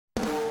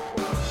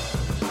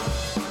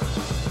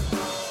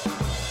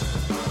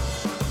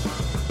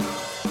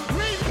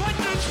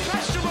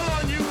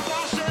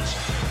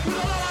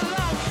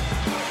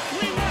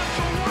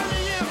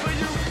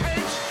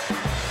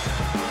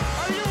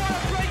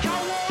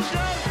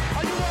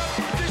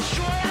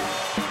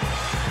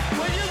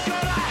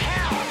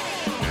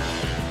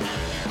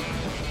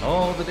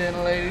All the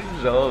dinner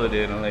ladies, all the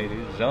dinner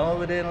ladies, all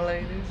the dinner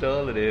ladies,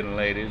 all the dinner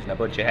ladies. Now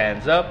put your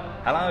hands up.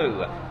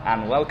 Hello,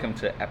 and welcome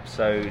to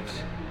episode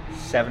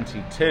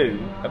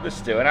 72 of the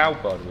Stu and Al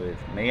pod with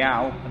me,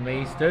 Al. And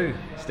me, Stu.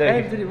 Stu.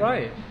 Hey, did it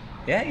right.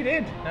 Yeah, you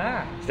did.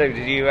 Stu,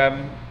 did you, at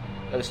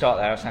the start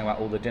there, I was saying about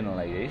all the dinner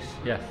ladies.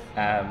 Yes.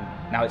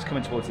 Now it's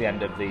coming towards the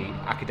end of the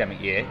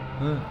academic year.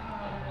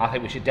 I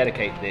think we should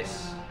dedicate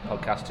this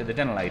podcast to the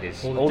dinner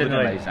ladies. All the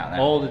dinner ladies out there.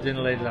 All the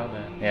dinner ladies out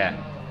there.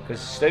 Yeah. Because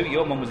Stu,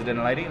 your mum was a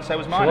dinner lady, and so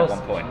was mine at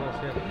one point.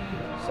 She was,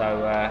 yeah.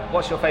 So,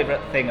 what's your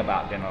favourite thing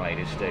about dinner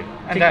ladies, Stu?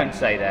 And don't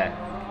say their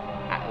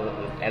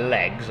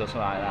legs or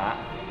something like that.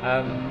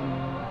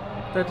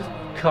 They're just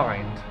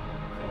kind.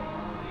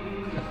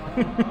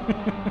 Do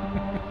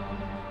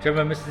you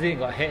remember Mrs. Eaton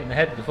got hit in the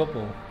head with the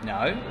football?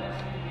 No.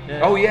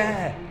 Yeah. Oh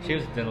yeah. She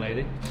was a dinner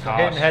lady. Got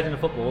hit in the head in the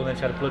football, and then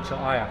she had a bloodshot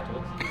eye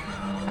afterwards.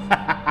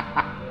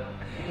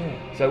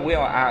 So we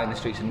are out in the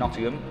streets of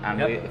Nottingham, and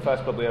the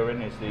first club we are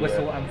in is the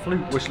Whistle and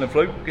Flute. Whistle and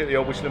Flute. Get the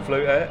old Whistle and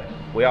Flute there.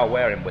 We are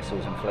wearing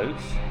whistles and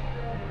flutes.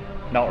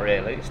 Not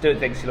really. Stuart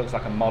thinks he looks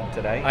like a mod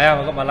today. I am.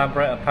 I've got my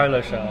Lambretta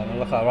polo shirt on. I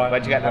look like right.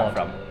 Where'd you get that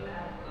from?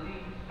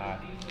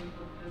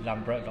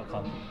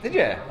 Lambretta.com. Did you?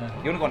 Yeah.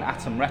 You want to go on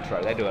Atom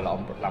Retro? They do a lot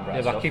of Lambretta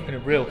Yeah, stuff. but keeping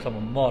it real because I'm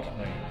a mod,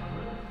 mate.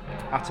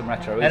 Atom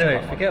Retro is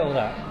Anyway, forget all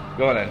that.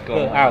 Go on then,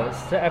 go on. Al,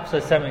 it's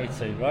episode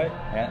 72, right?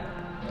 Yeah.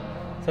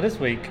 So this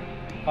week,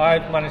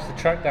 I've managed to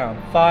track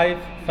down 5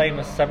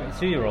 famous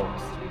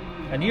 72-year-olds.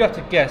 And you have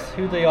to guess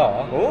who they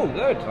are. Oh,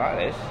 good, I like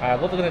this.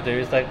 What they're going to do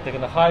is they're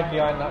going to hide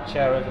behind that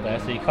chair over there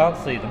so you can't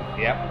see them.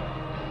 Yep.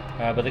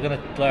 But they're going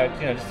to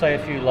just say a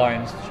few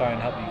lines to try and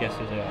help you guess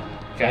who they are.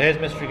 Okay. So here's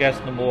mystery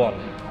guest number 1.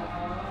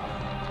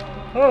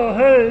 Oh,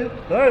 hey,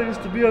 I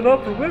used to be on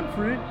Oprah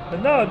Winfrey,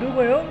 and now I do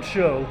my own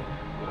show.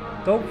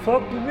 Don't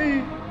fuck with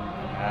me.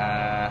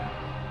 I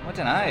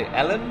don't know.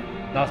 Ellen?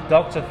 That's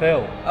Dr.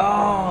 Phil.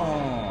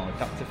 Oh,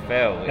 Dr.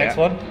 Phil. Next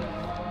one.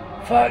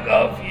 Fuck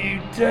off, you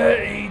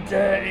dirty,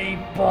 dirty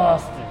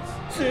bastards.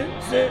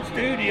 Tits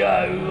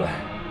studio.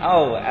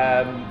 Oh,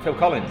 Phil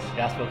Collins.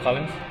 Yeah, that's Phil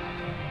Collins.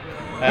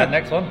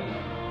 Next one.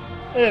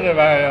 I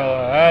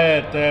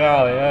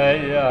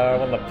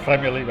won the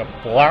Premier League with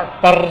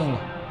Blackburn.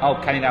 Oh,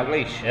 Kenny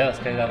Dalglish. Yeah, that's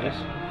Kenny Dalglish.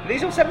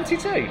 These all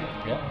 72?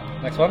 Yeah.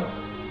 Next one.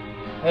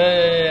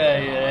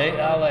 Hey,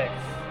 Alex.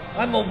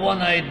 I'm a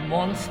one-eyed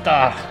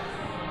monster.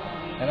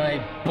 And I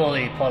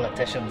bully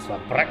politicians for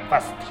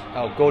breakfast.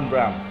 Oh, Gordon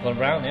Brown. Gordon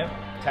Brown, yeah.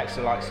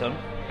 Texter like son.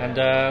 And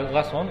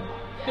last one.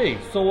 Hey,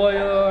 so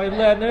I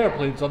land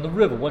airplanes on the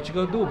river. What you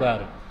gonna do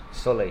about it?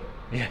 Sully.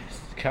 Yes,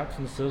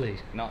 Captain Sully.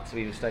 Not to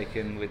be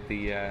mistaken with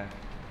the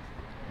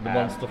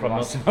monster from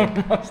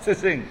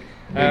Monsters Inc.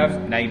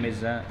 Whose name is...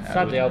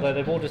 sadly, although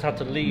they've all just had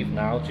to leave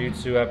now due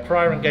to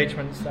prior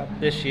engagements at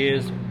this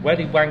year's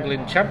Weddy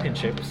Wangling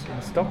Championships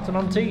in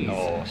Stockton-on-Tees.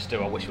 Oh,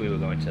 Stu, I wish we were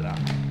going to that.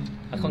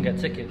 I can't get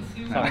tickets.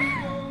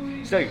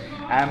 So,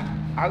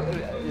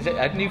 there's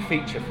a new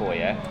feature for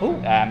you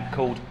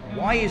called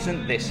Why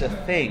Isn't This a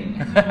Thing?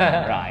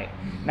 Right.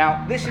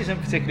 Now, this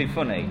isn't particularly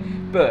funny,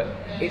 but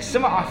it's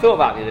something I thought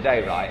about the other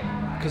day, right?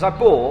 Because I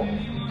bought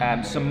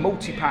some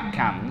multi-pack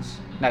cans.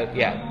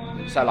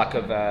 So like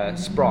of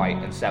Sprite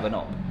and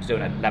 7-Up. I was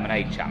doing a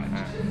lemonade challenge.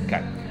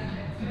 Okay.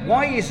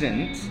 Why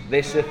isn't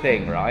this a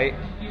thing, right?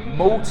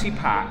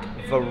 Multi-pack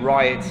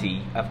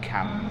variety of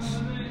cans.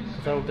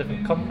 Because they're all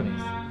different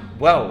companies.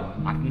 Well,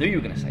 I knew you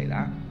were going to say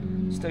that.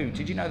 Stu,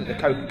 did you know that the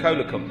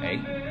Coca-Cola company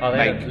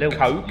make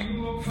Coke,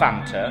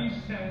 Fanta,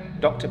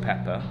 Dr.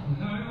 Pepper,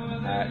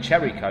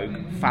 Cherry Coke,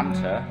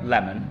 Fanta,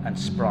 Lemon and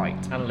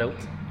Sprite. And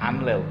Lilt.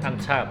 And Lilt. And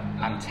Tab.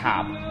 And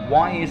Tab.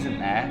 Why isn't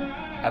there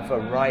a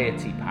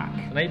variety pack?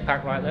 An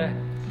 8-pack right there.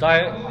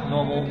 Diet,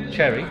 normal,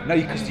 cherry. No,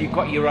 because you've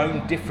got your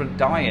own different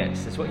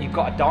diets. That's what you've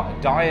got, a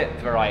diet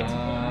variety.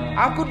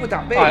 How good would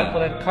that be? Alright,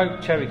 well then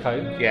Coke, Cherry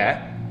Coke.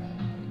 Yeah.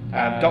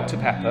 Dr.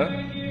 Pepper.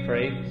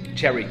 3.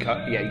 Cherry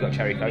Coke. Yeah, you got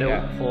Cherry Coke.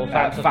 Yeah. 4.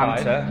 Fanta.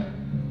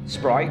 5.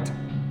 Sprite. 6.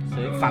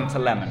 Fanta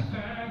Lemon.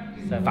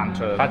 7.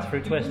 Fanta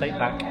Fruit Twist,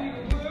 8-pack.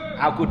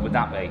 How good would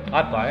that be?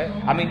 I'd buy it.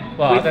 I mean,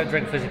 well, I don't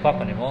drink fizzy pop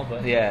anymore,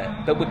 but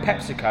yeah. But with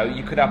PepsiCo,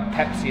 you could have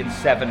Pepsi and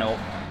 7-Up,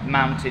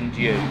 Mountain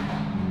Dew.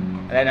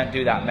 They don't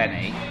do that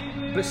many,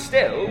 but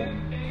still,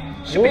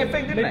 should be a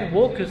thing, didn't it?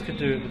 Walkers could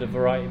do it with a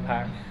variety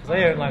pack.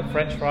 They own like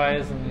French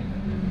fries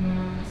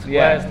and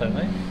squares, don't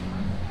they?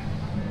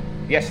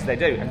 Yes, they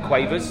do. And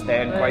Quavers, they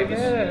own Quavers.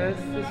 Yeah,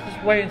 it's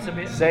just waiting to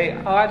be.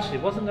 Oh, actually,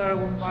 wasn't there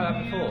one like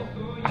that before?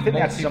 I think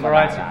they had some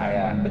variety like pack.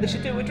 Yeah. But they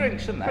should do it with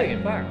drinks, shouldn't they? Bring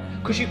it back.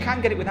 Because you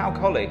can get it with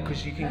alcoholic.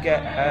 Because you can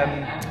get.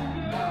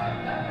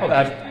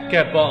 Just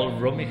get a bottle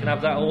of rum. You can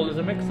have that all as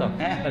a mixer.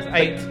 Yeah. There's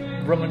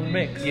 8 rum and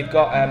mix. You've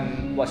got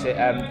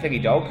Thingy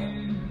Dog,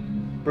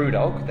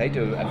 Brewdog. They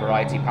do a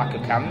variety pack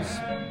of cans.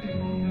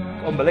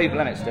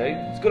 Unbelievable, isn't it, Stu?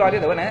 It's a good idea,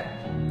 though, isn't it?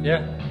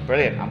 Yeah.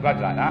 Brilliant. I'm glad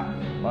you like that.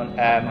 Well,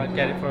 I'd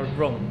get it for a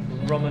rum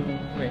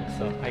and mix.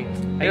 So 8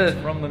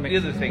 rum and mix.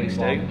 The other thing,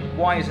 Stu,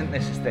 why isn't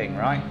this a thing,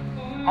 right?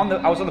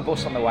 I was on the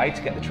bus on the way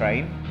to get the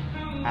train,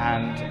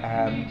 and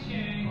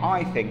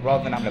I think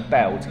rather than having a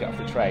bell to get off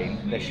the train,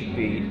 there should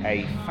be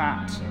a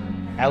fat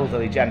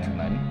elderly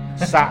gentleman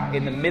sat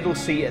in the middle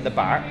seat at the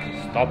back.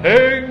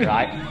 Stopping!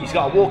 Right, he's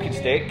got a walking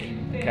stick,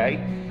 okay,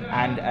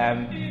 and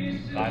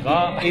like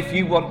that. if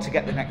you want to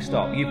get the next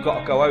stop, you've got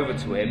to go over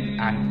to him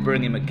and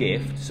bring him a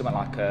gift, something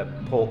like a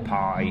pork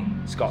pie,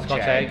 Scotch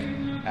egg.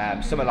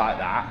 Something like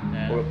that,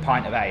 or a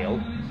pint of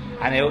ale,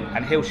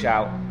 and he'll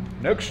shout,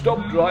 "Next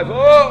stop, driver!"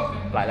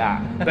 like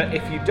that. But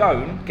if you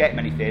don't get him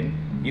anything,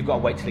 you've got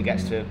to wait till he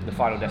gets to the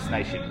final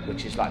destination,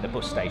 which is like the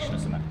bus station or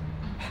something.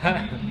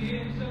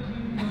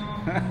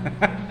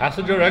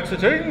 Passenger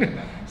exiting.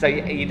 So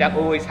you don't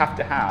always have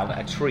to have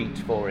a treat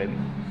for him,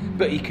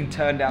 but he can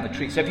turn down the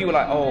treat. So if you were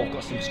like, "Oh, I've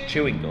got some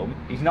chewing gum,"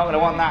 he's not going to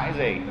want that, is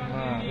he?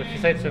 If you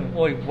say to him,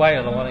 "Oi,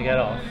 whale, I want to get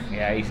off,"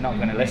 yeah, he's not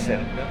going to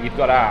listen. You've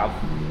got to have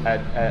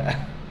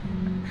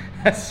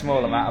a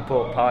small amount of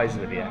pork pies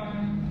with you.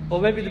 Or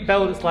maybe the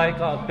bell that's like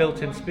got a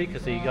built-in speaker,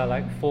 so you got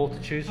like 4 to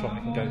choose from.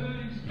 You can go,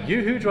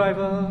 "Yoo-hoo,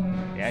 driver,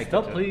 yeah,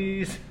 stop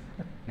please."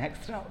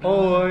 Next stop.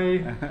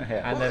 Oi.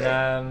 Yeah. And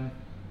then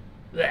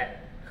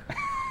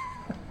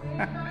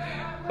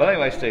Well,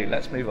 anyway, Stu,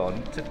 let's move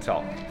on to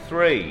top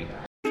 3.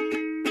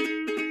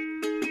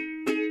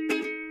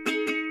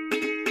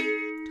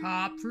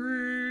 Top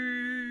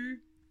 3.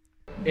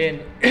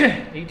 In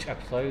each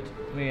episode,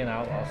 me and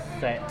Al are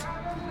set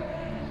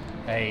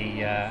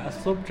a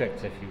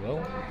subject, if you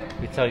will.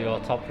 We tell you our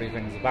top 3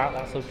 things about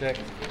that subject,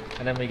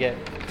 and then we get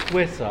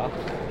Twitter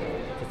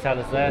to tell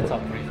us their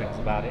top 3 things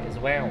about it as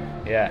well.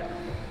 Yeah.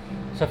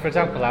 So, for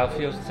example, Al, if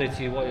you were to say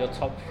to you what your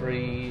top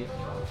 3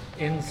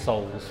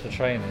 insoles for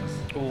trainers.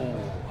 Ooh.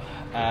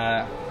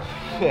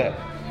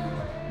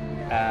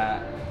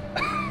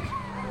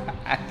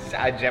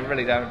 I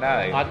generally don't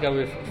know. I'd go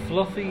with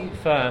fluffy,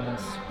 firm, and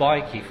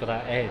spiky for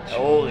that edge.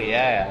 Oh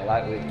yeah,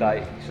 like with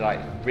like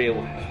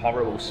real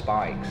horrible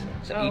spikes.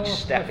 So each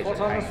step is a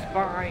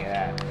pain.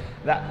 Yeah.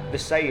 That the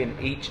saying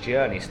each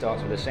journey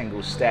starts with a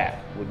single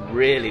step would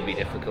really be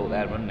difficult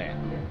there, wouldn't it?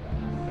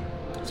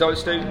 So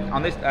Stu,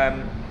 on this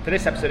for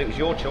this episode, it was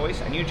your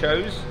choice, and you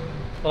chose.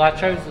 Well, I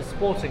chose the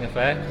sporting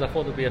affair because I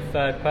thought there'd be a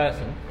third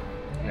person.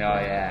 Oh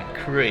yeah,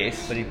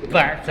 Chris. But he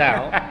backed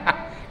out.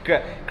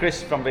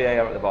 Chris from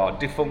VAR at the Bar,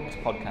 defunct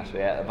podcast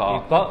VAR at the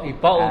Bar. He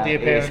bottled the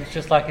appearance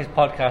just like his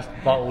podcast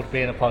bottled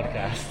being a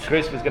podcast.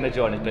 Chris was going to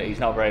join us, but he's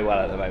not very well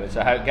at the moment,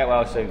 so get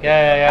well soon.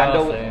 Yeah.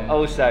 And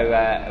also,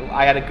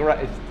 I had a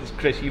great...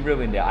 Chris, you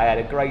ruined it. I had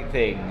a great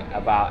thing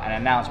about an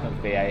announcement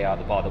for VAR at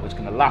the Bar that was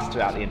going to last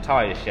throughout the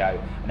entire show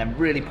and then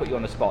really put you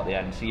on the spot at the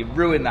end, so you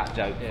ruined that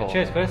joke for me.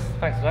 Cheers, Chris.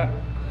 Thanks for that.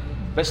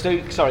 But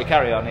Stu, sorry,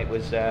 carry on. It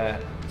was...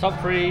 Top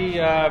 3...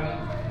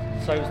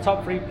 So it was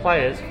top 3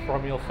 players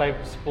from your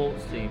favourite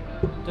sports team.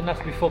 Doesn't have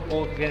to be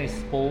football, it could be any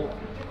sport.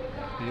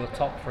 But your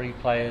top 3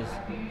 players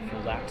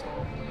for that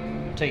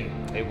team.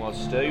 It was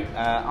Stu.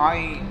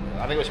 I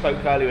think we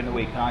spoke earlier in the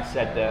week, and I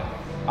said that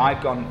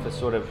I've gone for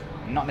sort of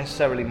not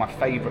necessarily my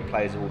favourite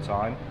players of all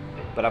time,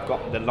 but I've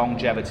got the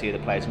longevity of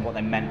the players and what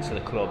they meant to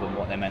the club and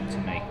what they meant to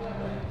me.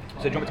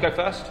 So do you want me to go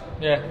first?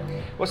 Yeah.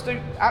 Well,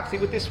 Stu, actually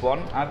with this one,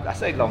 I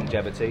say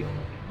longevity.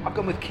 I've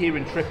gone with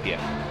Kieran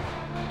Trippier.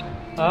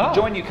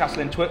 Joined Newcastle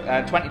in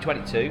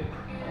 2022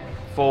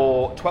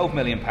 for £12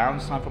 million,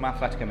 signed from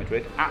Atletico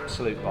Madrid.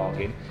 Absolute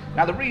bargain.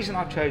 Now, the reason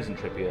I've chosen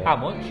Trippier... How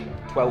much?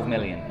 12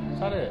 million. Is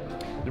that it?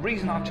 The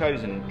reason I've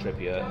chosen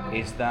Trippier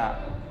is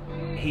that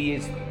he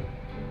is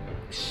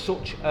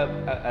such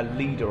a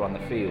leader on the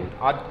field.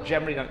 I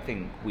generally don't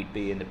think we'd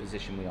be in the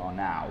position we are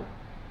now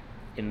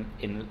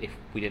if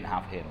we didn't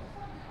have him.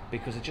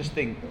 Because I just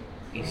think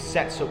he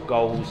sets up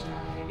goals.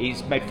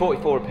 He's made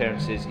 44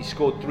 appearances. He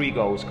scored 3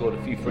 goals, scored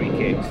a few free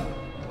kicks.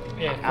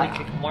 Yeah, free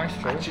kick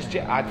maestro.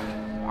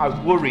 I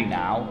worry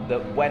now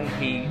that when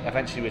he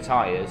eventually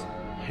retires,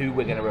 who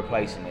we're going to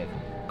replace him with,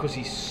 because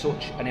he's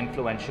such an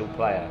influential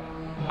player.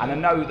 And I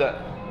know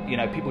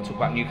that people talk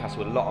about Newcastle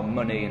with a lot of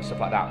money and stuff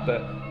like that,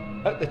 but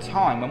at the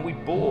time when we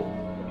bought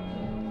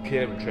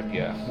Kieran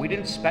Trippier, we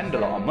didn't spend a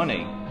lot of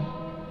money.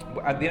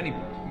 The only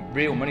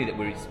real money that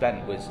we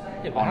spent was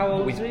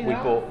on we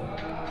bought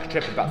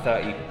Trippier about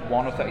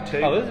 31 or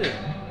 32. Oh, is it?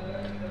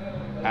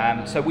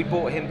 So we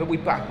bought him, but we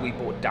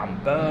bought Dan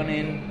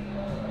Burnin,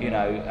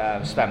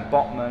 Sven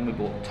Botman. We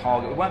bought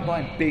Target. We weren't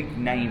buying big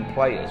name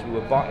players. We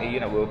were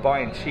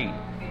buying cheap.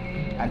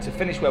 And to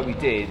finish where we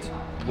did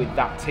with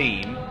that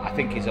team, I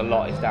think is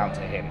down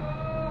to him.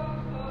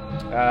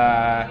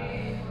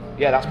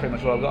 That's pretty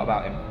much what I've got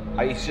about him.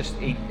 He's just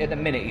at the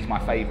minute he's my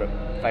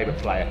favourite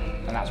player,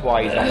 and that's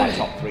why he's on my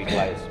top 3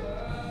 players.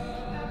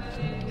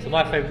 So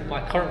my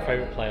current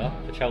favourite player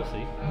for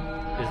Chelsea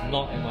is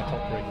not in my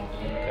top 3.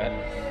 Okay.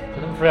 So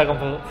number 3 I've gone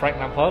for Frank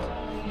Lampard,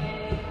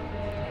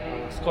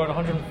 scoring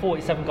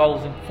 147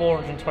 goals in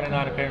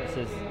 429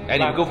 appearances.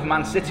 And he would go for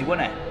Man City,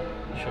 wouldn't it?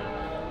 Sure.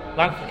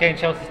 Lampard became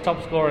Chelsea's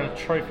top scorer in a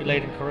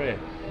trophy-laden career.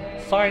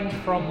 Signed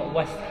from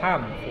West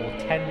Ham for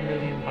 £10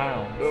 million.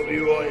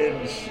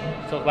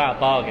 Talk about a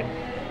bargain.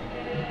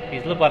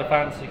 He's loved by the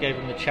fans who gave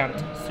him the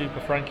chant Super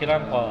Frankie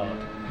Lampard.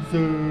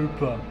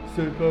 Super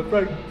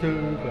Frank,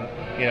 super.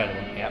 You know the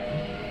one. Yep.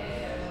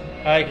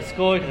 He can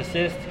score, he can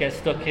assist, get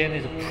stuck in.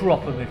 He's a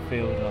proper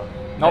midfielder.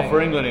 Not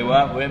for England, he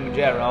weren't. With him and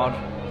Gerrard.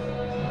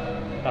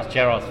 That's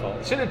Gerrard's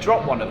fault. Should have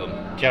dropped one of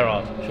them.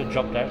 Gerrard. Should have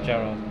dropped out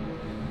Gerrard.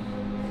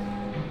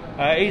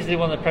 Easily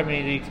one of the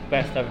Premier League's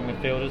best ever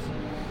midfielders.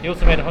 He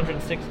also made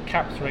 106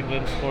 caps for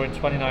England, scoring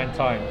 29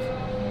 times.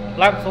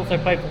 Lamps also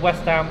played for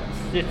West Ham,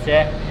 City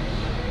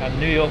and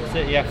New York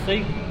City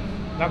FC.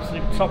 An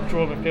absolute top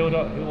draw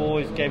midfielder who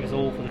always gave his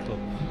all for the club.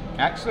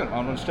 Excellent,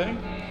 well done, Stu.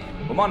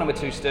 Well, my number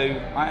 2, Stu,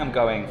 I am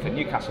going for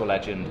Newcastle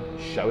legend,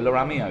 Shola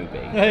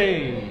Amiobi.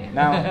 Hey!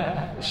 Now,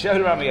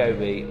 Shola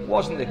Amiobi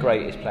wasn't the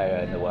greatest player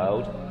in the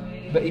world,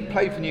 but he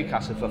played for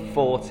Newcastle for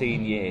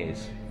 14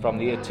 years, from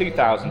the year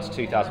 2000 to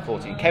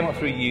 2014. Came up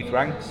through youth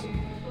ranks,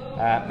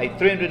 made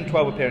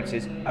 312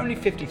 appearances, only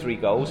 53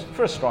 goals.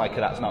 For a striker,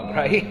 that's not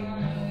great.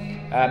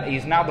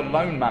 He's now the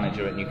loan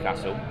manager at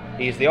Newcastle.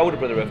 He is the older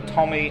brother of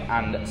Tommy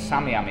and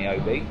Sammy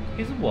Amiobi.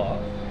 He's a what?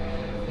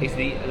 He's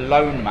the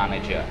loan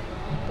manager.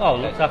 Oh,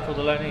 looks after all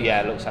the loanees?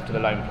 Yeah, looks after the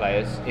loan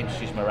players,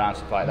 introduce them around,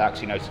 stuff like that,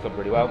 because he knows the club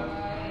really well.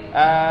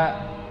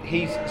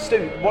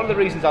 One of the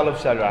reasons I love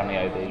Shola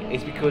Amiobi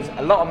is because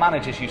a lot of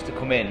managers used to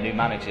come in, new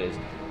managers,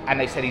 and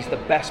they said he's the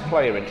best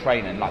player in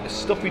training. Like, the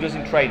stuff he does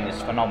in training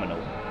is phenomenal.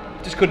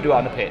 Just couldn't do it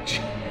on the pitch.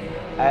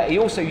 He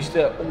also used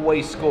to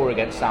always score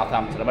against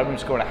Southampton. I remember him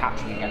scoring a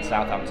hat-trick against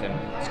Southampton.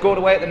 Scored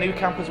away at the Nou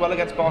Camp as well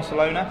against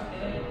Barcelona.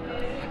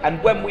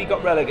 And when we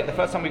got relegated, the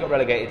first time we got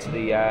relegated to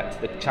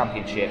the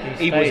Championship,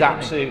 he was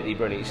absolutely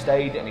brilliant. He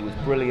stayed and he was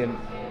brilliant.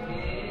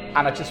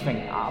 And I just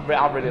think, I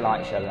really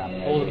like Shola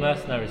Amiobi. All the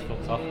mercenaries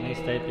fucked off and he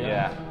stayed behind.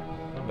 Yeah.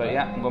 But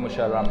yeah, I'm going with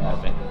Shola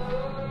Amiobi.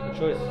 Good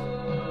choice.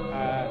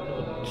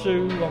 Number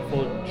 2, one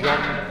for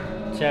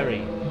John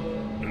Terry.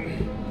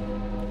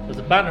 There's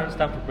a banner at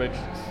Stamford Bridge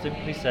that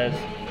simply says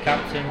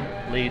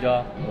Captain,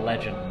 Leader,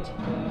 Legend.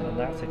 And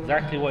that's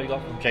exactly what you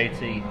got from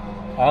JT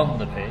on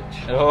the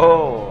pitch.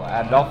 Oh,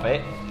 and off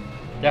it.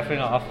 Definitely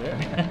not off it.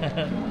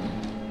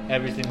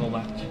 Every single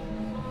match.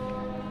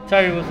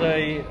 Terry was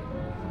a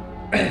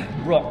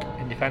rock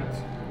in defence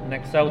and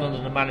excelled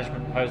under the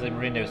management of Jose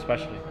Mourinho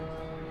especially.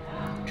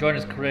 During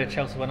his career,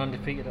 Chelsea went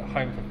undefeated at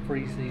home for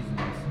 3 seasons.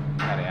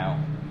 Bloody hell.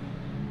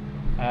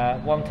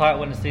 One title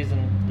winning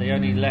season, they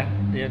only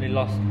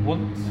lost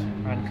once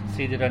and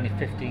conceded only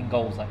 15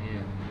 goals that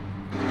year.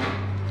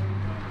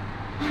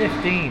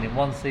 15 in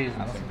one season.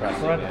 That's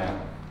impressive, yeah.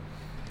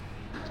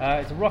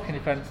 It's a rocking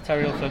defence.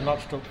 Terry also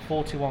notched up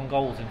 41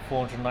 goals in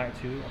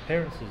 492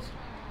 appearances.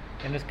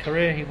 In his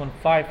career, he won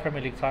 5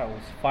 Premier League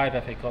titles, 5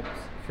 FA Cups,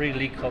 3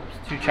 League Cups,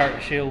 2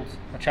 Charity Shields,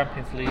 a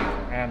Champions League,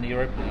 and the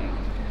Europa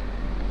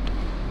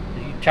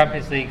League. The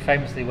Champions League,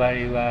 famously, where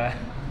you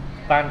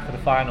banned for the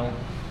final,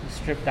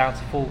 stripped down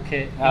to full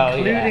kit,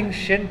 including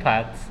shin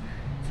pads,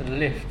 to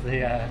lift the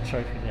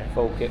trophy there.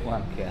 Full kit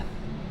wank, yeah.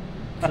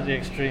 To the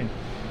extreme.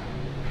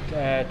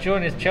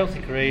 During his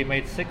Chelsea career, he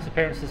made 6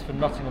 appearances for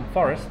Nottingham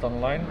Forest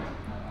on loan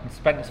and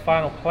spent his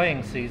final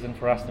playing season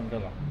for Aston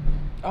Villa.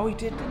 Oh, he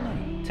did,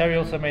 didn't he? Terry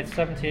also made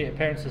 78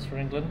 appearances for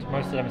England,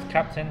 most of them as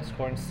captain,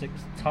 scoring 6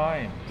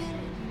 times.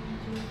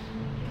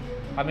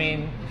 I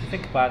mean, if you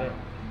think about it,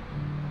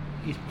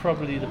 he's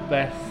probably the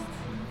best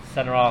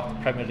centre-half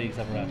the Premier League's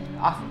ever had.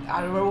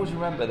 I always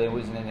remember there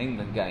was an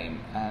England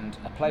game and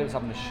a player was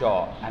having a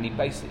shot and he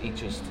basically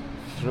just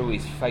threw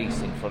his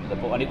face in front of the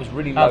ball and it was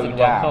really low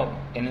down.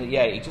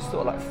 He just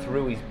sort of like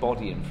threw his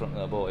body in front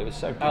of the ball. It was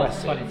so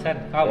impressive. That was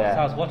 2010.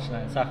 I was watching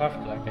that in South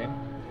Africa, that game,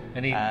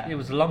 and it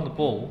was along the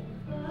ball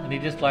and he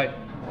just like,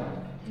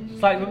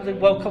 it's like remember the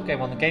World Cup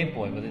game on the Game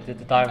Boy where they did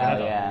the diving head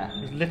off?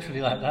 It was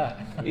literally like that.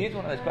 He's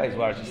one of those players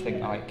where I just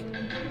think like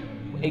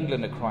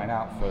England are crying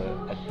out for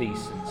a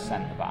decent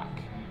centre back.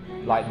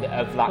 Like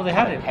of that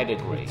kind of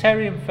pedigree.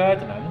 Terry and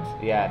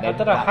Ferdinand. Yeah, I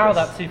don't know how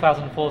that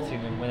 2014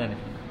 didn't win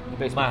anything.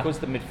 But it's because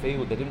the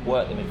midfield, they didn't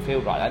work the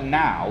midfield right. And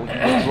now,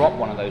 you would drop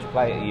one of those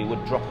players, you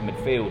would drop a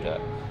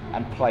midfielder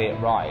and play it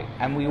right.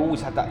 And we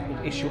always had that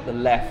issue at the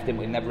left, and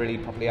we never really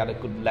properly had a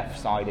good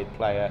left-sided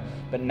player.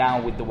 But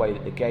now, with the way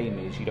that the game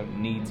is, you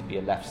don't need to be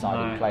a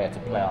left-sided player to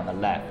play on the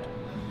left.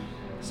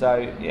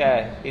 So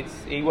yeah,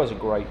 he was a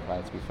great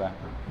player, to be fair.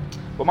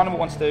 But my number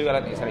 1 to do, I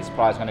don't think it's any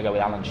surprise, I'm going to go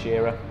with Alan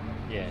Shearer.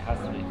 Yeah, it has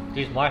to be.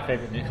 He's my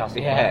favourite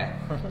Newcastle player.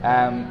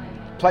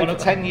 Played for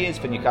 10 years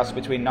for Newcastle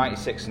between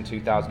 96 and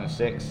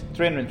 2006.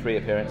 303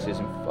 appearances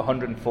and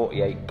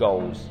 148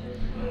 goals.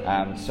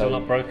 Still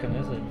not broken,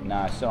 is it?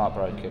 No, still not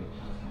broken.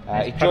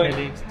 He's Premier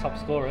League's top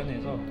scorer, isn't he,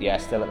 as well? Yeah,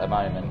 still at the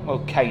moment. Well,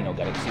 Kane will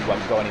get it because he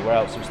won't go anywhere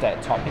else. He'll stay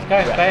at top. He's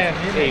going to Bayern,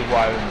 isn't he? He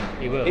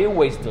won't. He will. He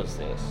always does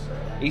this.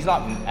 He's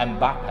like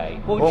Mbappe.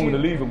 I'm going to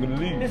leave.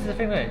 This is the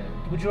thing, though.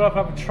 Would you rather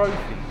have a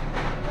trophy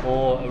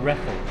or a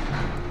record?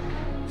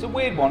 It's a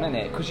weird one, isn't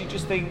it? Because you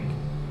just think,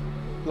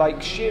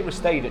 like, Shearer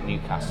stayed at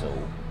Newcastle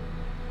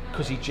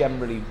because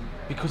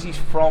he's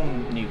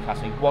from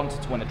Newcastle. He wanted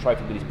to win a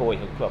trophy with his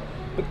boyhood club.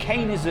 But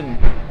Kane isn't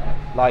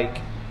like.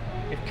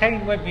 If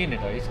Kane went Munich,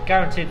 though, he's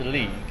guaranteed the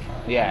league.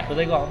 Yeah. But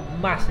they got a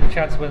massive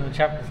chance of winning the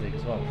Champions League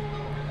as well.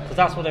 Because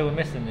that's what they were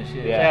missing this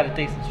year. Yeah. They had a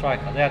decent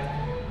striker. They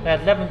had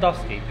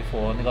Lewandowski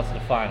before and they got to the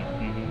final.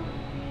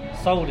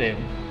 Mm-hmm. Sold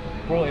him,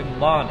 brought in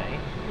Mane,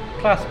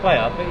 class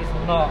player, but he's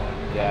not an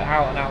Yeah.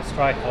 out-and-out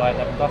striker like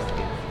Lewandowski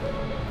is.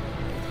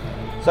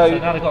 So So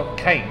now they've got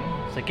Kane,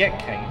 so get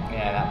Kane.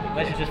 yeah, that'd be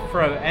They good. should just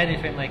throw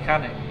anything they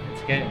can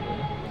into get him.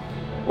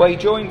 Well, he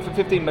joined for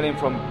 15 million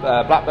from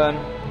Blackburn.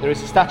 There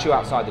is a statue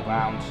outside the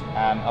ground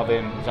of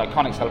him, his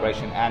iconic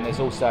celebration, and there's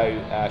also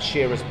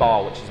Shearer's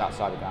Bar, which is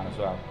outside the ground as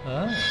well.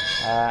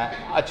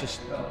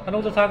 And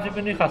all the times we've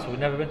been in Newcastle, we've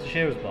never been to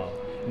Shearer's Bar.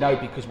 No,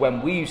 because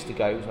when we used to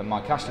go, it was when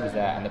Mike Ashley was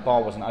there, and the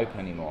bar wasn't open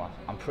anymore.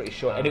 I'm pretty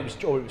sure, and it was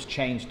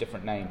changed,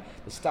 different name.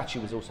 The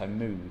statue was also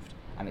moved,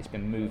 and it's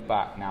been moved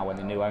back now when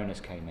the new owners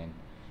came in,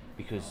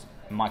 because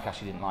Mike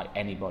Ashley didn't like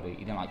anybody. He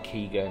didn't like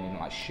Keegan, he didn't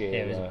like Shearer.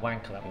 Yeah, he was a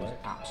wanker, that He was bloke.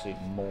 an absolute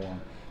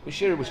moron. But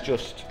Shearer was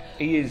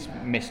he is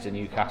Mr.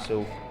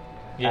 Newcastle.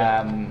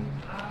 Yeah.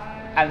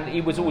 And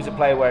he was always a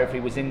player where if he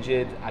was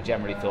injured, I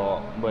generally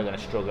thought, we're going to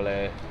struggle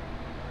here.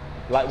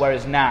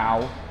 Whereas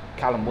now,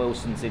 Callum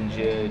Wilson's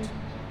injured.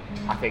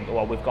 I think,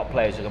 well, we've got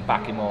players who can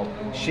back him up.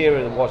 Shearer,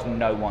 there was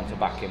no one to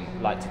back him,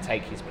 to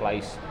take his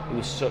place. He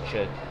was such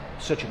a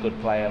good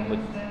player and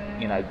would,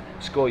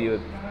 score you a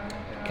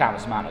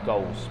countless amount of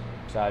goals.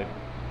 So,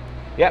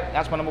 yeah,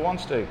 that's my number one,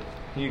 Stu.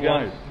 Here you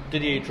go.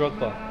 Didier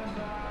Drogba.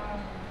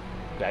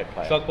 Great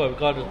player. Drogba,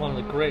 regarded as one of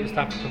the greatest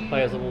African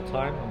players of all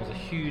time, and was a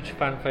huge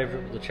fan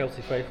favourite with the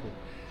Chelsea faithful.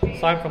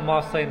 Signed from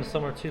Marseille in the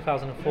summer of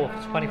 2004 for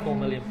 £24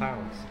 million.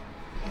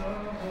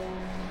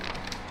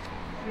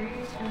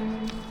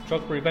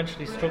 Drogba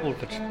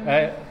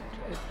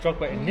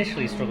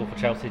initially struggled for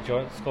Chelsea,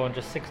 scoring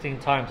just 16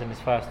 times in his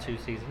first two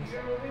seasons.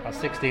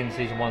 16 in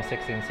season 1,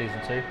 16 in season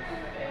 2.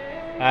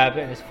 But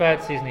in his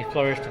third season he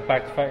flourished and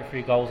bagged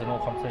 33 goals in all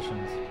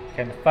competitions.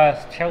 Became the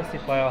first Chelsea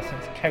player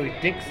since Kerry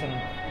Dixon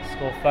to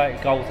score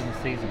 30 goals in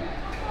the season.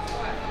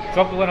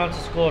 Drogba went on to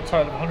score a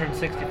total of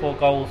 164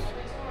 goals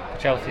for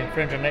Chelsea in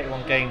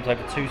 381 games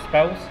over 2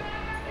 spells.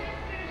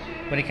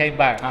 When he came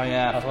back,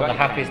 that was one of the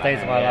happiest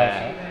days of my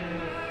life.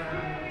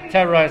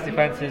 Terrorised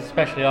defences,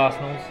 especially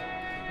Arsenal's,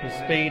 with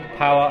speed,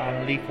 power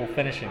and lethal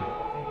finishing.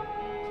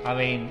 I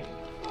mean,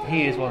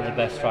 he is one of the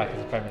best strikers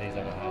the Premier League's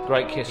ever had.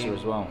 Great kisser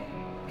as well.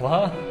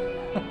 What?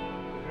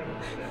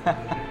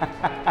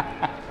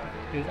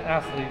 He was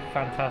absolutely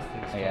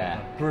fantastic. Yeah.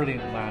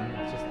 Brilliant man,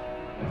 just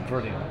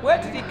brilliant. Where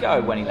did he go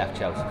when he left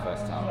Chelsea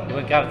first time? He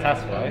went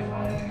Galatasaray,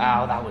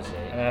 Oh, that was it.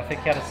 and then I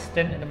think he had a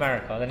stint in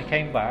America, then he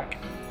came back,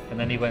 and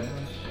then he went,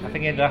 I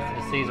think he ended after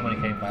the season when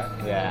he came back,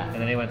 Yeah.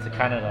 and then he went to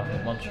Canada,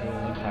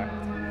 Montreal Impact,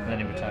 and then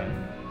he retired.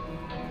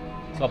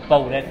 He's got a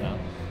bold head now.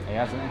 He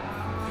hasn't he?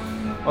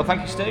 Well,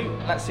 thank you, Stu.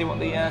 Let's see what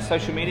the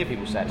social media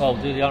people said. Well,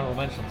 do the honourable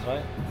mentions,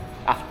 right?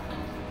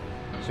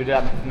 Should we do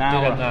that now?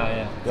 Do them now,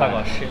 yeah. 'Cause I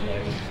got a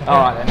shitload.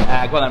 Alright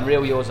then, go on then,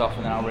 reel yours off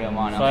and then I'll reel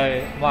mine off.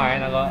 So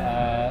mine, I got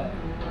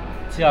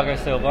Thiago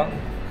Silva,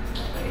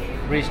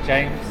 Reece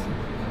James,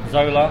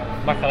 Zola,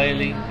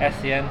 Makaleli,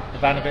 Essien,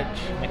 Ivanovic,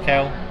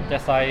 Mikel,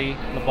 Desai,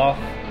 Leboeuf,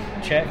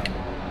 Cech,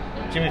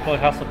 Jimmy Floyd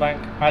Hasselbank,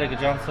 Heidegger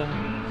Johnson,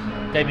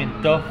 Damien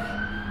Duff,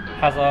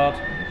 Hazard,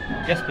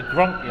 Jesper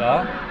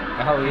Gronkjar.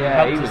 Oh yeah,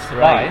 helped he us was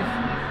survive.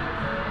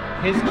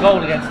 His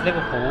goal against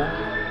Liverpool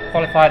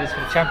qualified us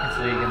for the Champions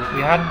League, and if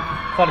we hadn't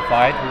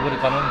qualified, we would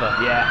have gone under.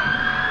 great.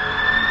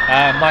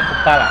 Yeah. Michael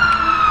Ballack.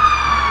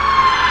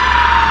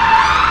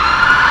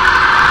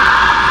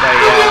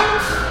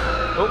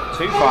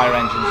 Two fire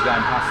engines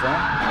going past there.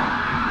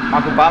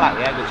 Michael Ballack,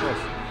 yeah, good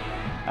choice.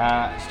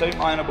 Stu,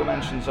 my honourable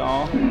mentions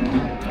are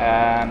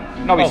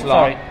Nobby Solano.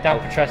 Sorry, Dan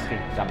Petrescu.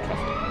 Dan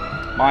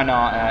Petrescu. Mine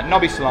are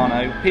Nobby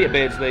Solano, Peter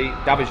Beardsley,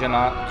 David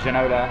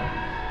Ginola,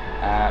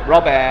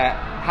 Rob Eyre,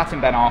 Hatton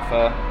Ben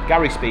Arthur,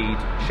 Gary Speed,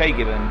 Shay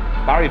Gibbon,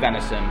 Barry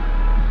Venison,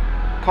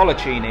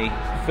 Colaccini,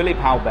 Philippe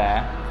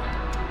Albert,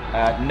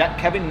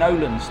 Kevin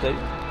Nolan, Stu,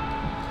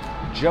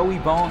 Joey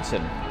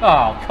Barton.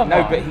 Oh, come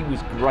on. No, but he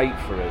was great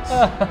for us.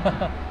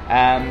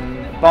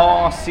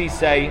 Bar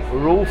Cisse,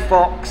 Raul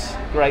Fox,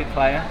 great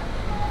player.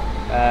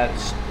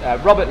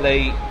 Robert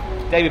Lee,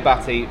 David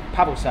Batty,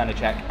 Pavel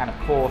Cernacek, and of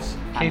course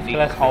Keith Andy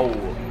Gillespie. Cole.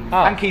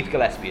 Oh. And Keith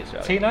Gillespie as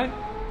well. Tino?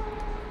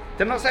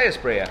 Did I not say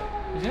Espria?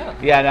 Yeah.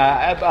 Yeah, no,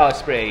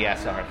 Espria, yeah,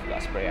 sorry, I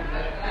forgot Espria.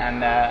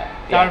 And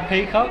Darren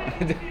Peacock?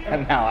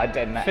 no, I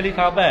didn't. Philippe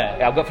Albert?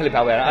 Yeah, I've got Philippe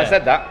Albert. I Yeah.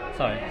 said that.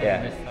 Sorry.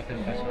 Yeah. I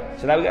couldn't catch it.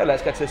 So there we go,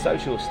 let's get to the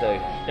socials, Stu.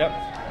 Yep.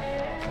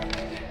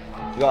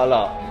 You got a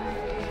lot.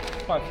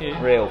 Quite a few.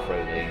 Reel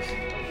through these.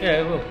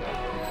 Yeah, it will.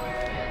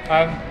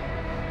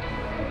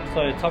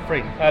 So, top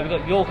 3. We've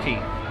got Yorkie.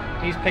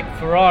 He's picked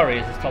Ferrari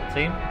as his top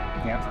team.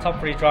 Yeah. His top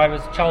 3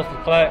 drivers: Charles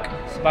Leclerc,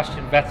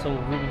 Sebastian Vettel,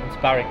 Rubens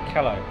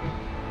Barrichello.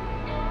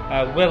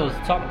 Will is a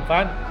Tottenham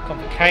fan. He's gone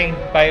for Kane,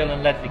 Bale,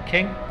 and Ledley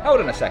King.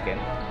 Hold on a second.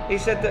 He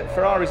said that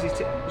Ferrari's his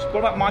what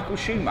about Michael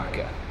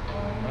Schumacher?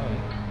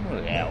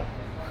 What the hell?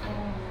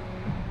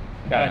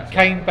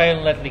 Kane, Bale,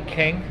 and Ledley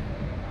King.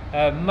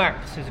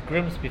 Max is a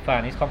Grimsby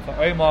fan. He's gone for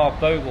Omar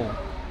Bogle,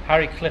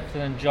 Harry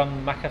Clifton, and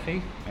John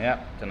McAfee. Yeah,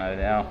 don't know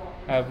now.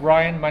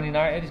 Ryan, Man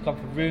United. He's gone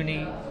for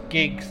Rooney,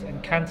 Giggs,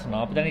 and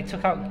Cantona. But then he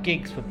took out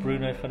Giggs for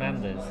Bruno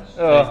Fernandes.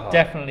 So he's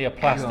definitely a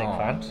plastic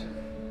fan.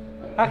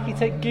 How can you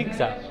take gigs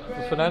out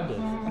for Fernandez?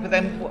 But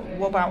then,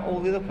 what about all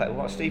the other players? What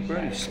about Steve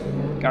Bruce,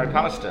 Gary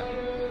Pallister,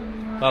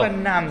 Well,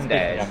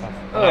 Fernandez?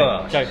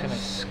 Oh, joke, isn't it?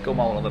 Scum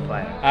all of the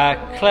players.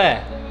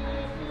 Claire,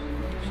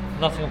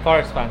 Nottingham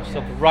Forest fan. She's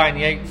got for Ryan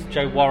Yates,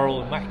 Joe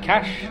Worrell, and Matt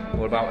Cash.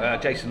 What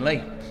about Jason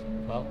Lee?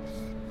 Well,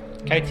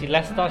 Katie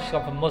Lester. She's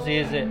got for Muzzy,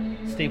 is it?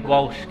 Steve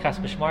Walsh,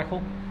 Casper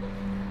Schmeichel.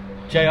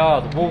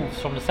 JR, the Wolves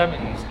from the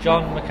 70s.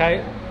 John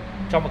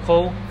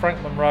McCall,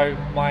 Frank Monroe,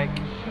 Mike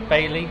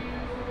Bailey.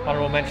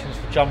 Honourable mentions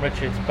for John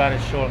Richards,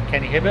 Bernard Shaw and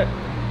Kenny Hibbert.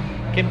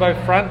 Kimbo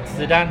France,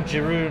 Zidane,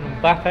 Giroud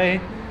and Mbappe.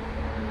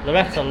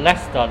 Loretta,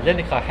 Leicester,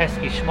 Lineker,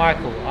 Heskey,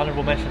 Schmeichel.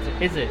 Honourable mentions to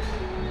Is It.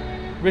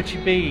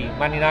 Richie B,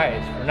 Man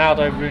United,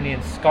 Ronaldo, Rooney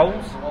and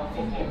Scholes.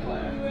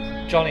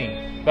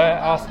 Johnny,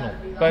 Arsenal,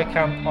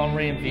 Bergkamp,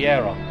 Henry and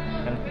Vieira.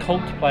 And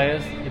cult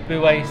players,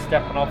 Ibue,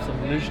 Stepanovs and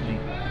Luzhny.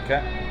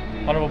 Okay.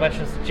 Honourable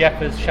mentions to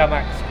Jeffers,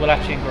 Shamak,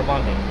 Squillaci and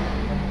Gramandi.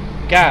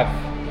 Gav,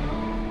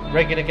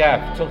 regular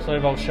Gav, talks a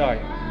little old shy.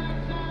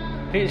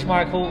 Peter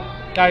Schmeichel,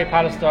 Gary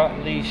Pallister,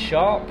 Lee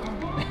Sharp.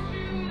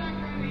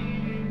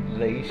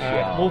 Lee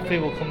Sharp. Wolfie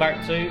will come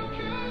back to.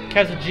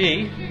 Keza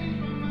G,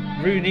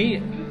 Rooney,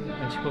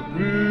 and she put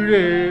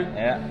Rooney.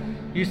 Yeah.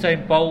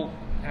 Usain Bolt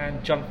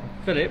and Jonathan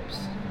Phillips.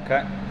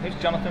 Okay. Who's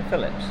Jonathan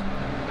Phillips?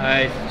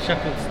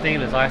 Sheffield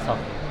Steelers ice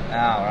hockey. Oh,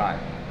 right.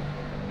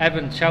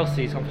 Evan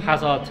Chelsea's from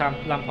Hazard,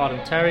 Lampard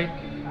and Terry.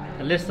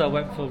 Alyssa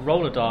went for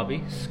Roller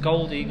Derby,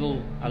 Scold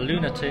Eagle, a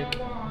Lunatic,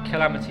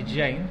 Calamity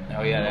Jane.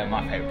 Oh yeah, they're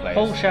my favourite players.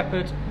 Paul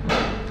Shepherd,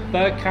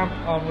 Bergkamp,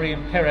 Henry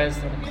and Perez,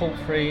 and a cult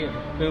free of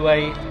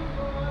Bue,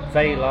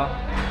 Vela,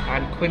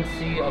 and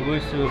Quincy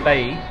Owusu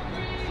Abeyi.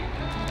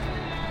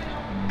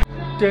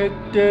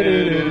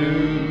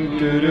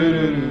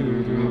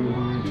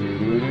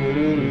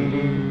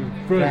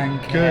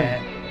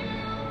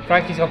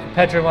 Frankie's got for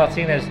Pedro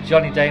Martinez,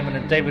 Johnny Damon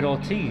and David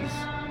Ortiz.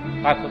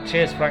 I put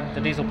cheers Frank,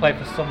 the Diesel play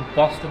for some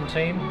Boston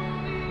team.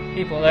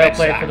 He put they'll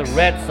play for the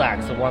Red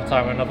Sox at one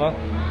time or another.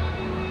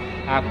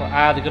 I put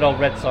the good old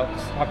Red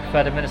Sox. I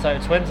prefer the Minnesota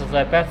Twins as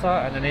they're better,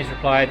 and then he's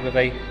replied with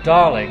a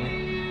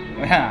darling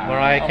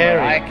Mariah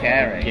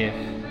Carey gif.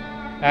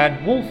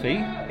 And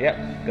Wolfie.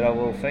 Yep, good old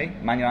Wolfie.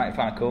 Man United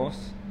fan, of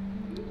course.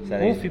 So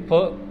Wolfie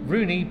put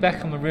Rooney,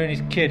 Beckham and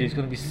Rooney's kid who's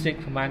going to be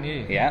sick for Man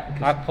U. Yeah.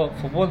 I put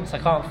for once I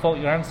can't fault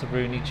your answer.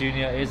 Rooney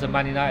Jr. is a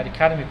Man United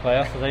Academy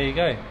player, so there you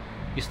go.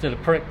 You're still a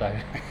prick though.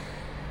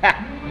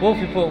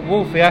 Wolfie put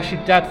Wolfie, ask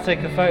your dad to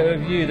take a photo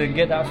of you, then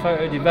get that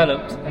photo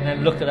developed, and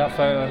then look at that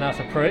photo and that's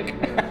a prick.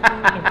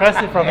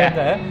 Impressive from him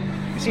there.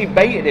 So you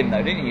baited him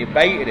though, didn't you? You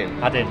baited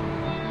him. I did.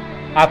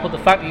 I put the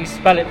fact that you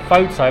spell it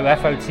photo,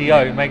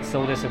 F-O-T-O, makes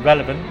all this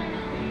irrelevant.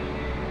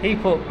 He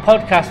put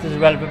podcast is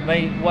irrelevant,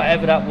 mate,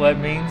 whatever that word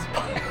means.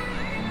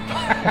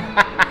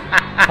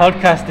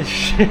 Podcast is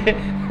shit.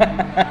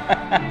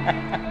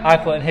 I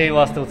put in here you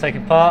are still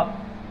taking part.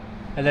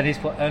 And then he's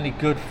put only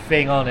good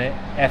thing on it,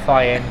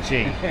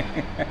 F-I-N-G.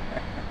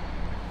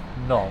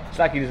 Knob. It's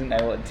like he doesn't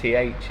know what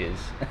TH is.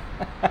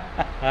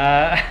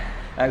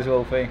 Thanks,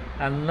 Wolfie.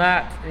 And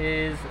that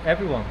is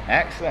everyone.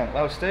 Excellent.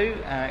 Well, Stu,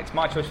 it's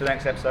my choice for the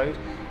next episode.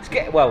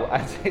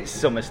 It's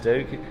summer,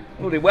 Stu.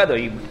 Lovely weather.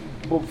 You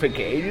won't think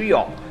it is,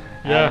 you?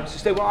 Yeah. So,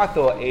 Stu, what I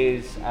thought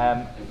is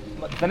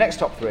the next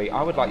top three.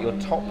 I would like your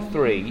top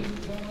three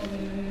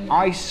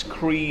ice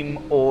cream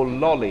or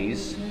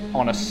lollies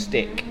on a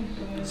stick.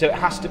 So it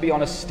has to be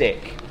on a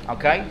stick,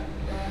 okay?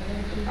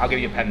 I'll give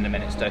you a pen in a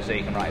minute, Stu, so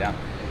you can write down.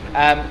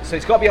 So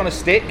it's got to be on a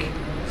stick.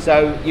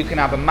 So you can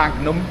have a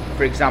Magnum,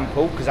 for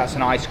example, because that's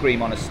an ice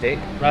cream on a stick.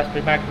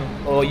 Raspberry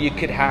Magnum. Or you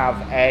could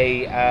have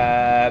a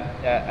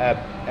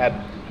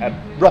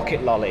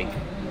rocket lolly.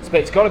 But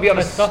it's got to be on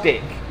a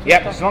stick.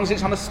 Yep, as long as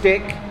it's on a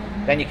stick,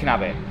 then you can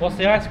have it. What's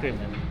the ice cream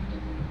then?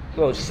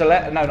 Well,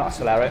 no, not a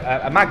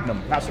Solera, a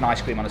Magnum. That's an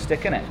ice cream on a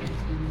stick, isn't it?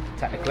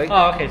 Technically.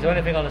 Oh, okay, so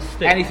anything on a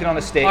stick. Anything on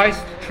a stick. Ice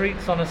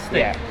treats on a stick.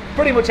 Yeah,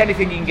 pretty much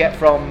anything you can get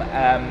from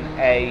an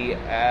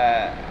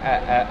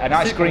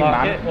ice cream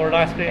man. Or an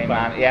ice cream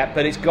man. Yeah,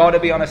 but it's got to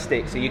be on a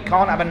stick. So you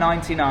can't have a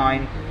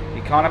 99,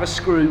 you can't have a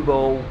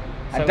screwball.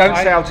 And don't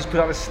say I'll just put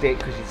it on a stick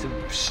because it's a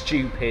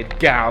stupid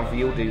Gav,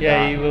 you'll do that.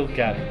 Yeah, you will,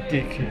 Gav,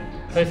 dickhead.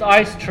 So it's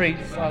ice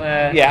treats on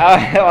a...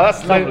 Yeah, oh,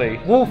 that's lovely.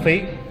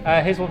 Wolfie,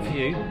 here's one for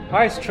you.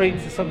 Ice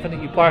treats is something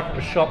that you buy from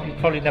a shop. You've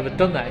probably never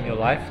done that in your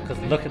life because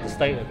look at the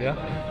state of you.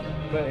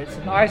 But it's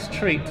an ice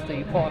treat that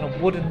you put on a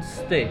wooden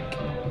stick.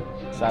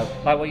 So,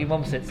 like what your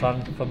mum sits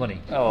on for money.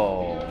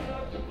 Oh.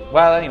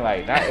 Well,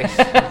 anyway, that is...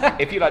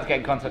 if you'd like to get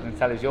in contact and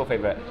tell us your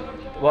favourite...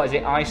 What is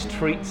it? Ice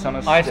treats on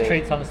a stick? Ice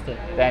treats on a stick.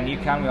 Then you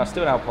can. We are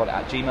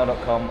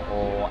stillnowpod@gmail.com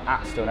or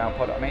at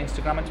stillnowpod on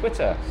Instagram and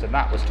Twitter. So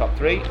that was top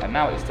three, and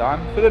now it's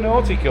time for the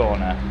Naughty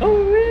Corner.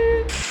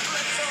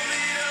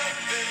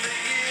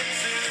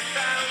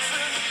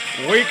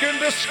 We can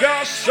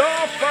discuss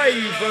our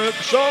favourite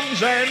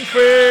songs and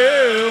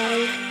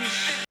films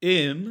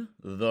in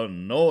the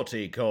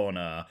Naughty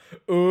Corner.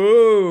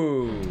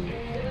 Ooh!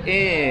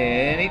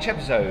 In each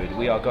episode,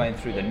 we are going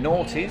through the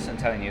noughties and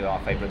telling you our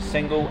favourite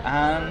single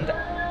and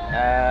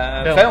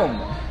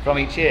film from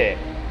each year.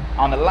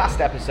 On the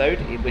last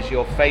episode, it was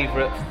your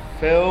favourite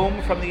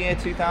film from the year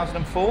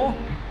 2004.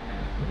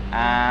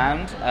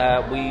 And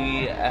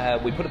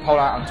we put a poll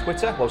out on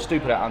Twitter. Well, Stu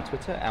put it out on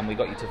Twitter, and we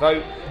got you to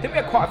vote. I think we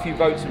had quite a few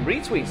votes and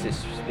retweets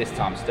this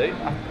time, Stu,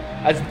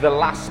 as the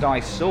last I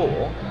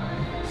saw.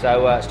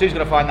 So Stu's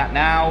going to find that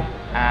now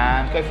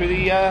and go through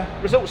the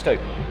results, Stu.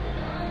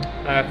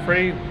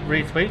 3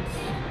 retweets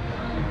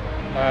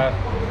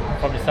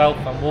from yourself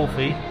and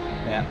Wolfie.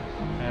 Yeah.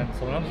 And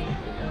someone else.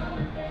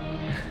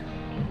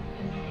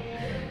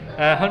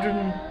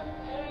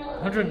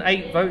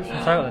 108 votes in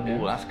total.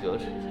 Oh, that's good.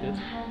 That's good.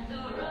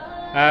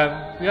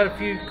 We had a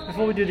few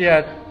before we did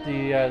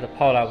the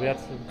poll out. We had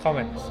some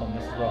comments on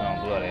this as well.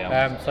 Oh, bloody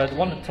hell. So the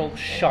one that talks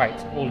shite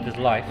all of his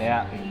life.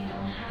 Yeah.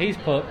 He's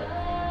put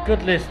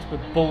good list but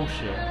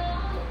bullshit.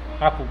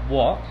 I put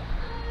what?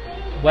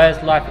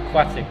 Where's Life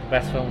Aquatic, the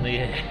best film of the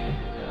year?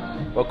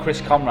 Well, Chris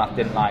Conrath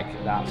didn't like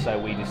that, so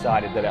we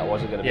decided that it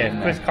wasn't going to be in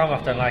if Chris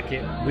Conrath don't like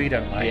it, we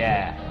don't like it.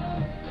 Yeah.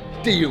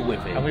 Deal with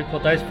it. And we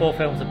put those 4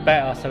 films are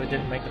better, so it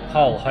didn't make the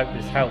poll. Hope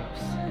this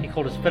helps. He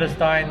called us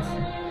Philistines.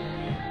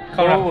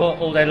 Conrath put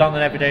all day long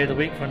and every day of the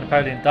week for a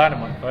Napoleon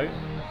Dynamite vote.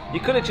 You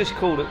could have just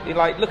called it,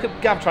 like, look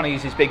at Gav trying to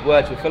use his big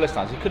words with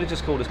Philistines. You could have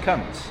just called us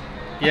cunts.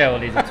 Yeah,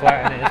 well, he's a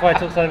twat, isn't he? That's why he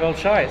talks like old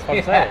shite. That's what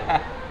I'm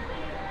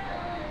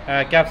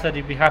saying. Gav said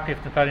he'd be happy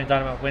if Napoleon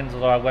Dynamite wins,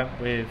 although I went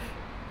with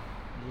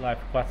I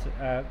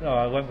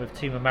went with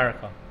Team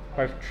America.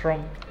 Both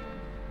Trump,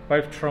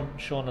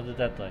 Shaun of the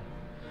Dead though.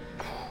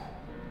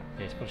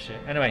 Yeah, it's bullshit.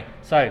 Anyway,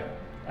 so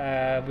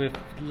with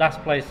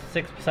last place,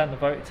 6% of the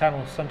vote,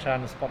 Eternal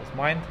Sunshine of the Spotless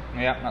Mind.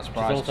 Yeah, that's which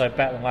is also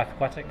better than Life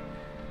Aquatic.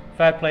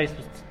 Third place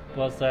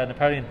was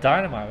Napoleon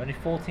Dynamite, only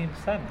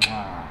 14%.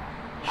 Wow.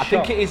 I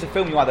think it is a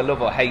film you either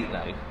love or hate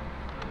though.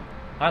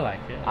 I like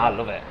it. I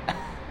love it.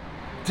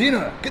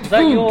 Dinner, get the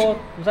food.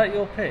 Was that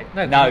your pick?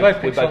 No, we both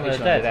picked Shaun of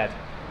the Dead.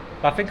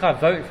 But I think I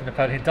voted for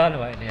Napoleon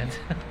Dynamite in the end.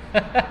 I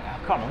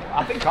can't remember.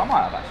 I think I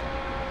might have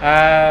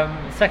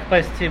actually. Second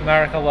place Team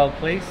America, well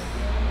pleased.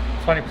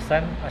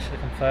 20%, I should have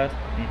come third.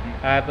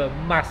 But a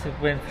massive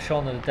win for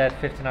Shaun of the Dead,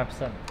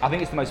 59%. I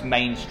think it's the most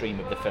mainstream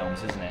of the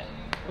films, isn't it?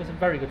 It was a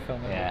very good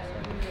film. Yeah.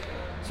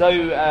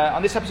 So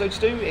on this episode,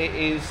 Stu, it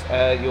is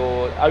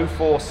your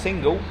 04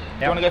 single. Do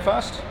you want to go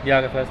first? Yeah,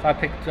 I'll go first. I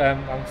picked,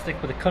 I'm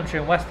sticking with the country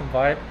and western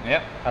vibe.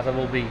 Yep. As I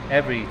will be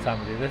every time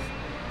we do this.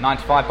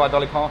 95 by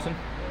Dolly Parton.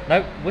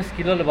 Nope,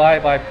 Whiskey Lullaby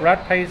by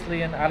Brad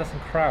Paisley and Alison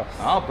Krauss.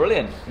 Oh,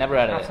 brilliant. Never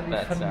heard of it.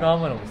 Absolutely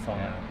phenomenal song.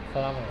 Yeah.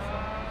 Phenomenal song.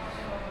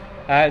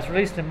 It was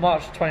released in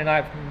March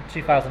 29th,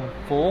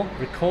 2004,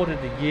 recorded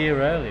a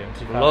year earlier in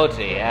 2004.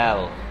 Bloody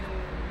hell.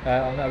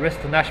 On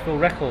Arista Nashville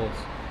Records.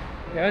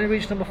 It only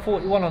reached number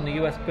 41 on the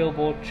US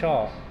Billboard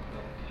chart.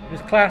 It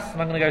was class,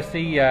 and I'm going to go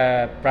see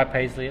Brad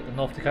Paisley at the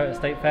North Dakota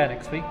State Fair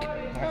next week.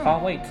 I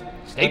can't wait.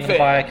 I'm going to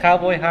buy a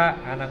cowboy hat,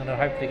 and I'm going to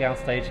hopefully get on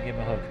stage and give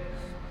him a hug.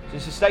 So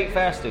it's a state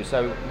fair, Stu,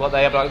 so what,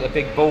 they have like a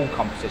big bull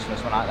competition or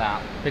something like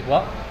that? Big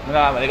what?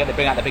 No, they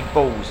bring out the big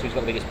bulls. Who's got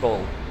the biggest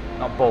bull?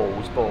 Not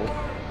balls, bull.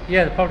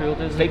 Yeah, they probably will.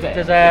 There's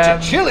it's a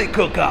chili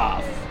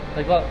cook-off.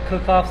 They've got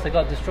cook-offs, they've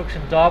got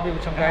Destruction Derby,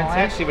 which I'm going to. I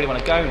actually really want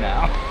to go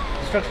now.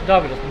 Destruction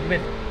Derby doesn't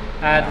win.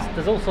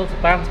 There's all sorts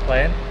of bands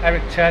playing.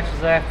 Eric Church is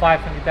there,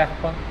 500 Death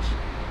Punch,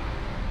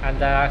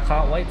 and I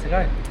can't wait to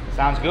go.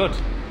 Sounds good.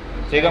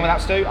 So you're going with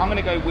that, Stu? I'm going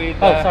to go with...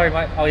 sorry,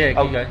 mate. Oh, yeah,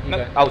 you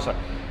go. Oh, sorry.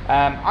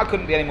 I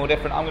couldn't be any more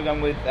different. I'm going to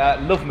go with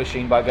Love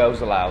Machine by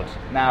Girls Aloud.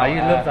 Now, you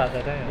love that,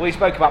 though, don't you? We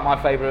spoke about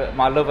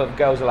my love of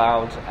Girls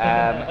Aloud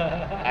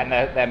and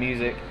their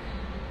music.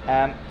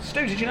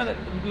 Stu, did you know that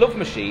Love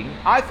Machine,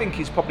 I think,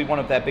 is probably one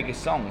of their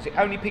biggest songs? It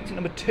only peaked at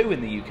number 2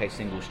 in the UK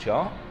singles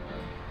chart.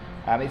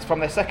 It's from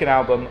their second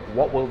album,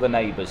 What Will the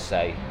Neighbours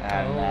Say?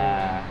 And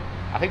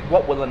I think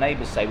What Will the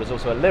Neighbours Say was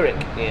also a lyric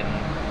in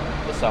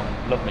the song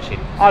Love Machine.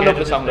 I love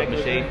the song Love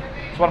Machine.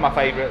 It's one of my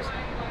favourites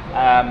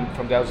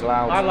from Girls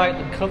Aloud. I like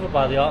the cover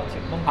by the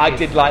Arctic Monkeys. I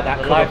did like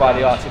that cover by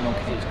the Arctic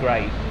Monkeys, it was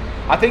great.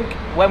 I think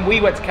when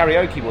we went to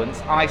karaoke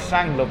once, I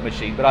sang Love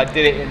Machine, but I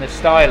did it in the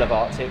style of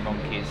Arctic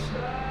Monkeys.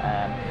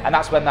 And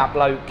that's when that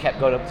bloke kept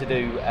going up to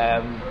do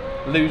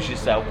Lose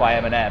Yourself by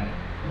Eminem.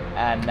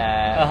 And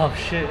oh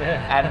shit!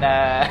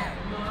 Yeah.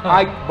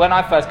 And when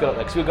I first got up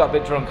there, because we got a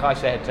bit drunk, I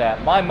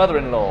said, "My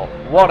mother-in-law,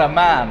 what a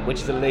man,"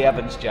 which is a Lee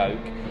Evans joke.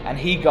 And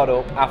he got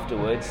up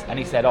afterwards and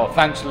he said, "Oh,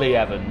 thanks, Lee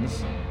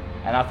Evans."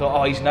 And I thought,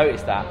 "Oh, he's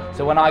noticed that."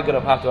 So when I got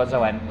up afterwards, I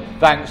went,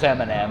 "Thanks,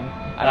 Eminem."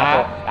 And I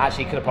thought,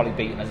 actually, he could have probably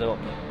beaten us up.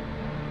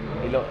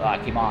 He looked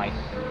like he might.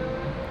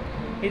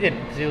 He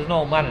didn't, because he was an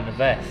old man in a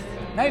vest.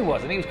 No, he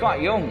wasn't. He was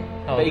quite young.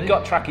 But he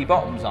got tracky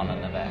bottoms on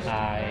in the vest.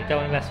 You don't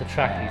want to mess with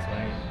trackies,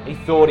 mate. He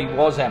thought he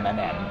was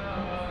Eminem.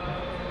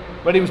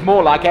 But he was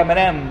more like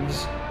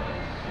Eminem's.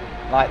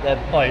 Like the...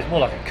 Oh, he's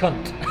more like a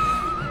cunt.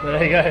 But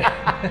there you go.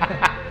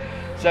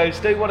 So,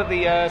 Stu, what have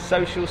the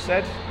socials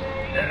said?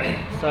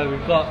 So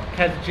we've got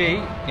Kez G.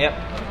 Yep.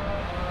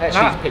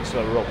 She's picks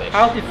are rubbish.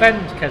 I'll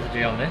defend Kez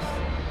G on this.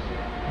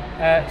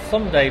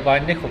 Someday by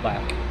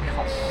Nickelback.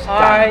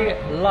 I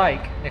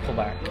like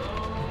Nickelback.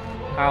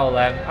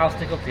 I'll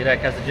stick up to you there,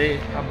 Kez G.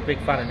 I'm a big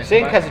fan of Nickelback.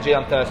 Seeing Kez G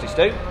on Thursday,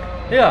 Stu.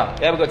 Yeah.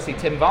 Yeah, we're going to see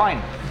Tim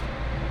Vine.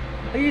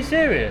 Are you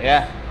serious?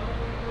 Yeah.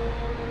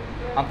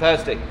 On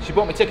Thursday. She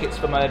bought me tickets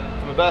for my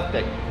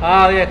birthday.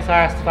 Oh yeah, because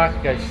I asked if I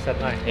could go, she said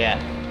no. Yeah.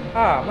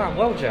 Ah man,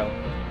 well Joe.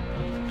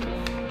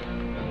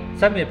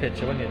 Send me a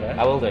picture when you're there.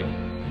 I will do.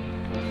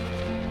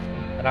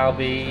 And I'll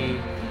be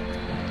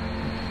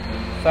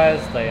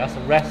Thursday, that's a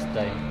rest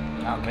day.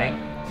 Okay.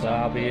 So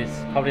I'll be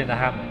probably in a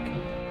hammock.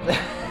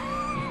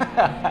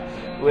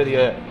 With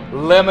your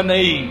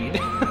lemonade.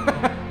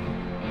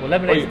 Well,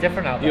 lemonade's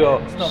different out there.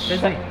 It's not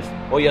busy.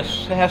 Or your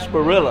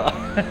sarsaparilla.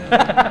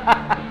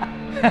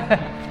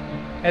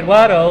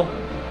 Eduardo,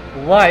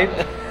 wipe.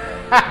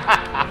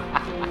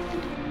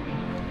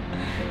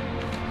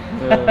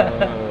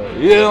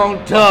 You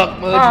don't talk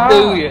much,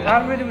 do you?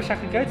 I really wish I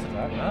could go to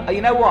that. No?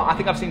 You know what? I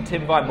think I've seen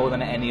Tim Vine more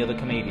than any other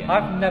comedian.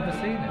 I've never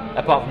seen him.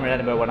 Apart from in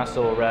Edinburgh when I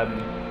saw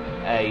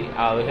I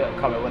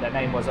can't remember what their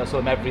name was. I saw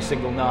them every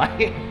single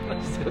night.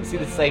 I still see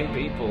the same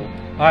people.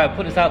 Alright, I'll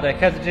put this out there.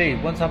 Keza G,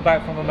 once I'm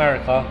back from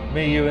America,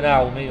 me, you and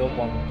Al will meet up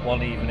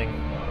one evening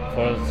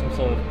for some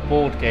sort of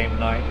board game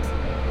night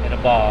in a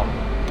bar.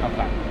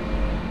 Okay.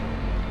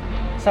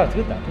 Sounds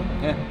good, that, doesn't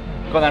it? Yeah.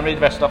 Go on then, read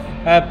the rest off.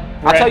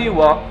 I'll tell you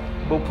what,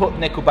 we'll put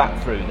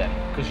Nickelback through then,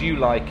 because you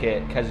like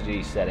it, Keza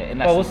G said it.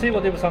 Well, we'll see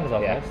what the other songs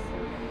are first.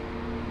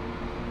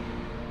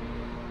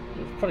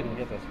 We're probably going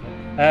to get this one.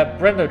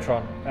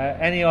 Brendotron,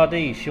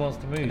 NERD, She Wants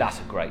to Move. That's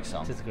a great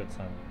song. It is a good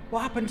song.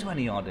 What happened to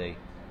NERD?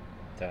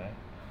 Don't know.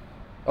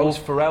 Oh, it was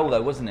Pharrell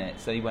though, wasn't it?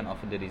 So he went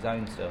off and did his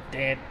own stuff.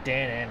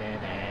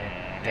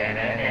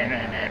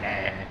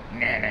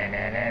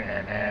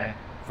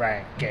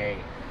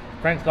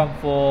 Frank's gone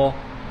for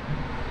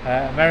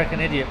American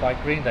Idiot by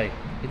Green Day.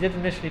 He did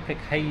initially pick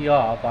Hey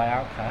Ya by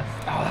Outkast.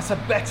 Oh, that's a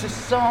better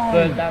song.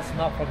 But that's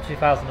not from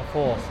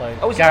 2004,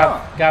 so it's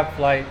not? Gav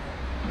like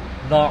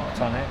knocked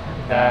on it,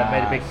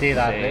 made a big deal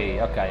out of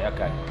it.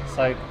 Okay.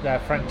 So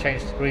Frank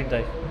changed to Green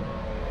Day.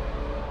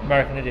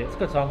 American Idiot, it's a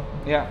good song.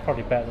 Yeah.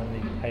 Probably better than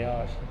the Hey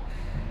Ya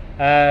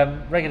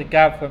actually. Regular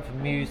Gav went for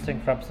Muse, Sing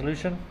for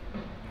Absolution.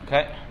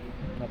 Okay.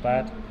 Not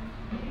bad.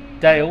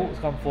 Dale has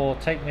gone for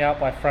Take Me Out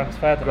by Franz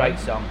Ferdinand. Great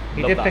song.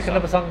 He did pick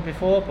another song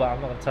before, but I'm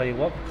not going to tell you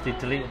what because he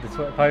deleted the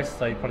Twitter post,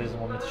 so he probably doesn't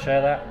want me to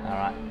share that.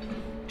 Alright.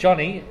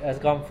 Johnny has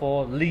gone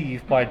for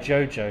Leave by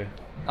JoJo.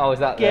 Oh, is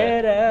that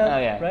Get there? out.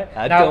 Oh, yeah. Right?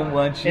 I now, don't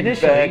want you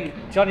initially,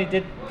 back. Johnny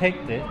did pick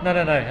this. No,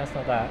 that's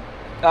not that.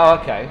 Oh,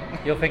 okay.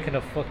 You're thinking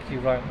of Fuck You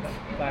Right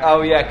Back.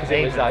 Oh, yeah, because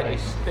it was like,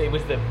 it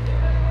was the...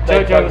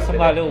 JoJo was some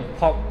like little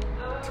pop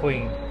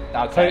tween.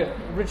 Okay. So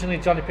originally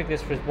Johnny picked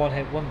this for his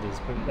one-hit wonders,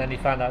 but then he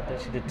found out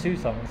that she did two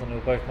songs and they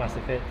were both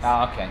massive hits.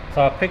 Oh, okay.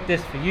 So I picked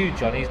this for you,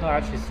 Johnny. He's not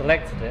actually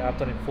selected it. I've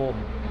done it for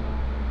him.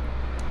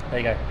 There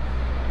you go.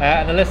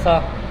 And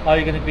Alyssa, Are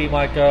You Going to Be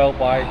My Girl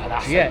by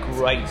that's Jet. a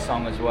great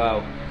song as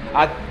well.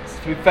 To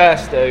be fair,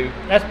 Stu.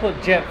 Let's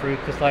put Jet through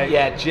because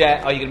Yeah,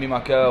 Jet, Are You Going to Be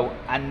My Girl?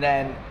 And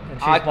then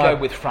I'd go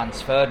with Franz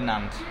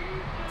Ferdinand.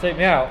 Take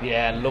Me Out.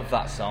 Yeah, love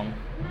that song.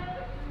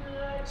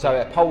 So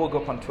a poll will go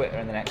up on Twitter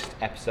in the next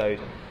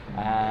episode.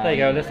 There you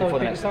go. Let's before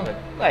the pick next a song.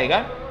 episode. There you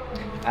go.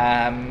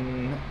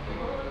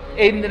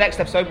 In the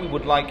next episode, we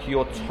would like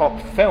your top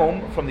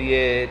film from the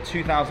year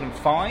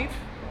 2005.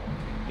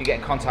 You get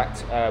in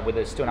contact with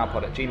us,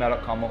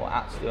 stillnowpod@gmail.com or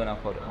at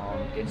stillnowpod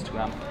on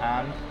Instagram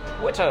and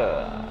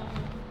Twitter.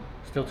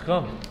 Still to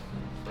come.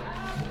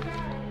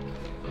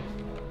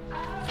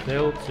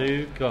 Still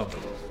to come.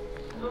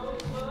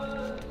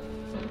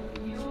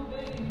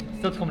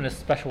 Still to come in a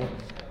special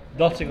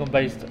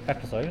Nottingham-based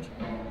episode.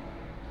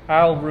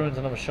 Al ruins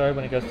another show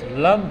when he goes to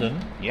London.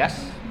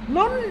 Yes.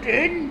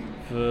 London!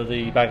 For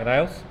the Bag of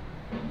Nails.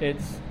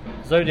 It's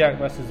Zodiac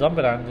vs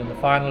Zombieland in the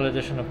final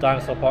edition of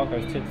Dinosaur Park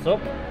goes Tits Up.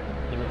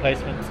 The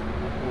replacement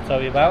we'll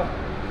tell you about.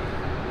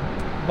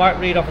 Might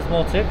read off as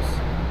more tips.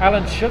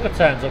 Alan Sugar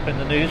turns up in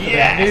the news with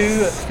a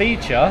new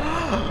feature.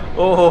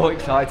 Oh,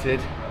 excited.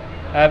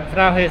 For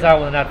now, here's Al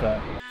with an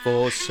advert.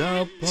 For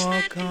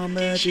subpar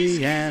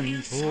comedy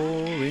and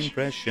poor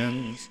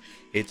impressions,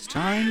 it's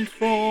time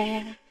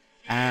for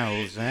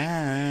Al's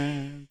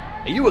ad.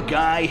 Are you a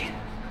guy?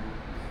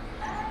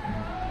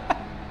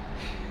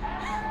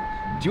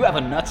 Do you have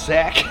a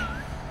nutsack?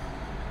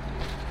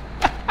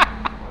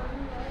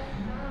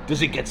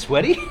 Does it get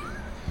sweaty?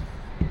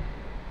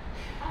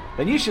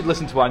 Then you should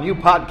listen to our new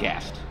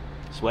podcast,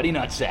 Sweaty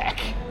Nutsack,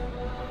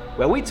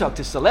 where we talk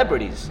to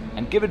celebrities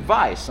and give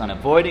advice on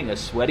avoiding a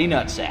sweaty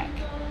nutsack.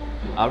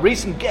 Our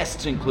recent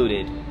guests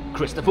included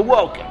Christopher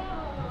Walken.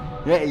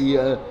 Hey,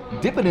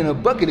 dipping in a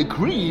bucket of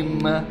cream.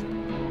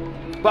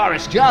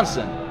 Boris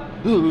Johnson.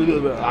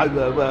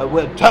 I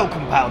wear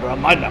talcum powder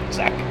on my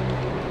nutsack.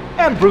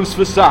 And Bruce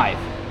Forsyth.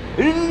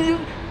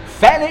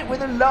 Fan it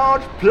with a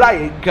large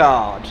playing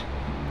card.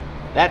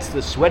 That's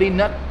the Sweaty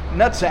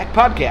Nutsack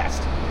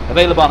Podcast.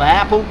 Available on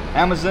Apple,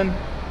 Amazon,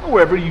 or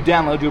wherever you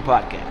download your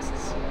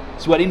podcasts.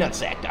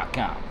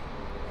 SweatyNutsack.com.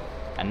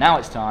 And now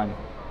it's time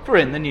for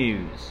In the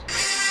News.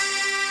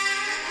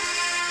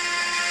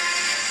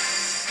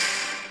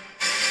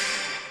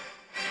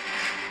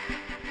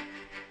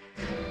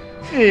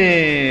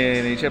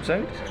 In each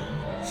episode,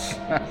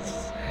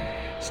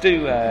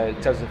 Stu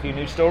tells us a few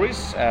news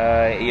stories.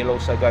 He'll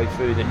also go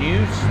through the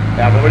news.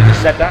 I've already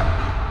just said that.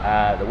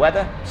 the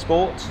weather,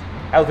 sports,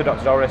 health with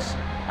Dr. Doris,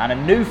 and a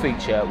new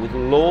feature with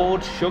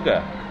Lord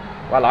Sugar.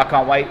 Well, I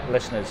can't wait,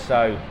 listeners.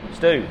 So,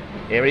 Stu,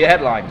 here are your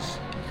headlines.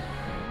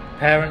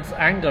 Parents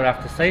anger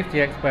after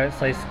safety experts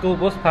say school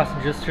bus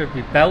passengers should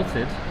be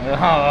belted.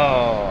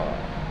 Oh.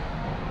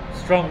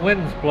 Strong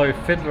winds blow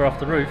fiddler off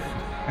the roof.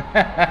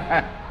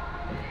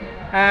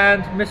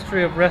 And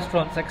mystery of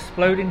restaurants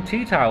exploding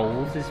tea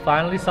towels is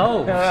finally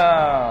solved.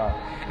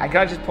 And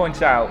can I just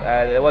point out,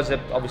 there was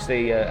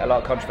obviously a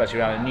lot of controversy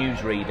around a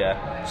newsreader.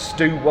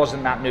 Stu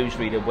wasn't that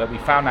newsreader. Where we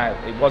found out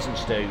it wasn't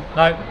Stu.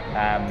 No.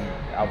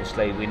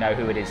 Obviously, we know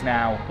who it is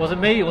now. It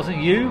wasn't me, it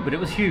wasn't you, but it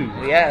was Hugh.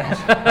 Yeah,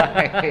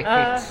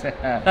 that's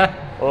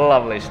right.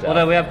 Lovely stuff.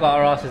 Although we have got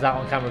our asses out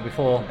on camera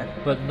before,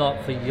 but not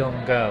for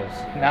young girls.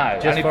 No,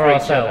 just only for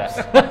each ourselves.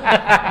 other.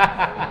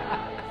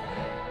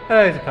 Oh,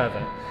 it's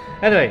perfect.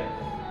 Anyway,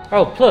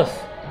 plus,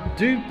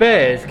 do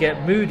bears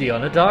get moody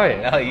on a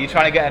diet? Oh, you're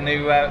trying to get a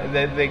new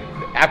the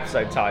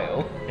episode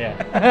title? Yeah.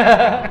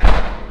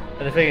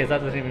 And the thing is, that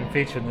doesn't even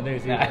feature in the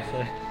news either.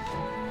 So.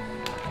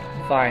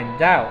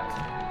 Find out.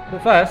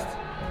 But first,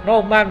 an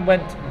old man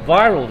went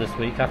viral this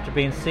week after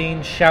being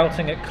seen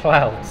shouting at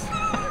clouds.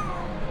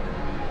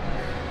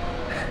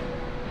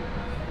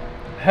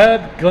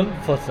 Herb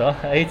Guntfutter,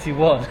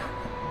 81.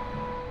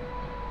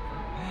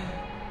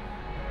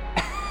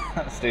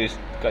 Stu's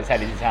got his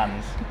head in his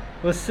hands.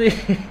 was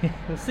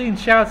seen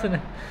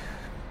shouting,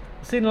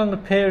 seen along the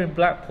pier in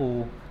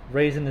Blackpool,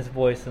 raising his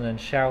voice and then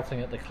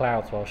shouting at the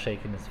clouds while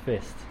shaking his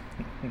fist.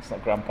 It's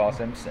not Grandpa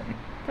Simpson.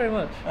 Pretty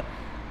much.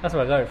 That's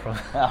where I got it from.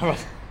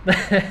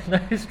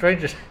 No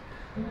stranger.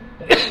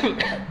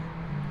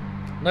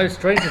 No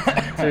stranger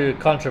to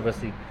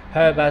controversy.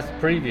 Herb as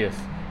previous.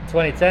 In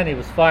 2010, he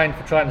was fined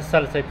for trying to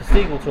sellotape a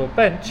seagull to a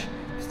bench,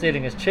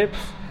 stealing his chips.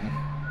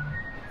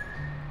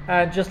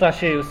 And just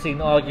last year, he was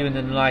seen arguing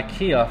in an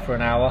IKEA for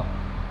an hour,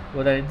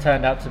 well, then it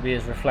turned out to be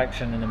his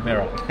reflection in a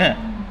mirror.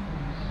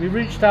 We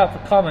reached out for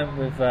comment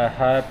with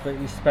Herb, but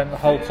he spent the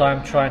whole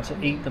time trying to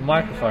eat the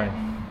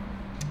microphone.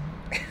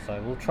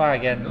 So we'll try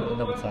again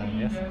another time,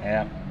 yes?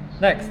 Yeah.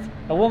 Next,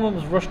 a woman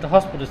was rushed to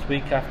hospital this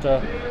week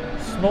after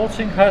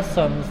snorting her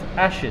son's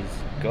ashes.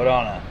 Good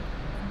on her.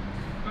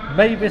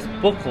 Mavis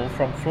Buckle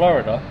from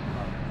Florida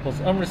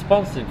was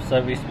unresponsive,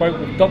 so we spoke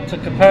with Dr.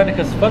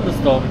 Copernicus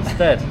Thunderstorm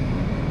instead.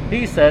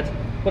 He said,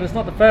 "Well, it's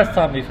not the first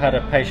time we've had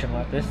a patient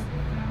like this.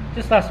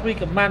 Just last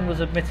week, a man was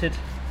admitted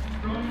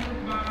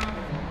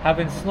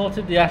having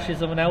snorted the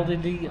ashes of an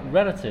elderly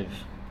relative.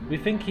 We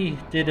think he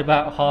did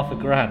about $half a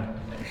grand.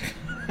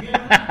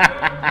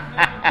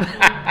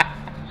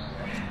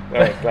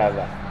 Very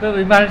clever. But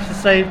we managed to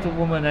save the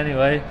woman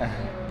anyway.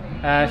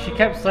 She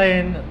kept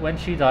saying when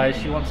she dies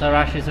she wants her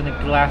ashes in a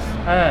glass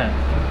urn.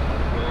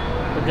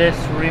 But this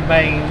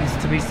remains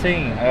to be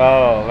seen."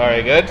 Oh,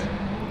 very good.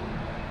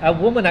 A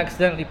woman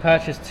accidentally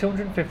purchased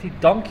 250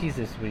 donkeys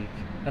this week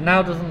and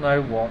now doesn't know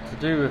what to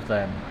do with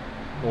them.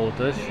 Or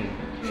does she?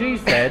 She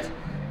said,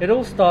 "It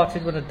all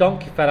started when a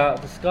donkey fell out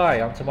of the sky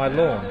onto my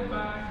lawn.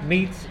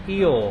 Meet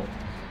Eeyore."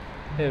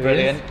 Here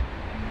Brilliant.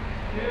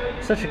 He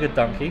is. Such a good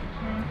donkey.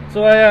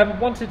 So I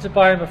wanted to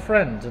buy him a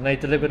friend, and they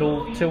delivered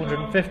all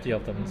 250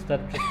 of them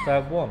instead of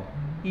just one.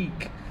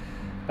 Eek.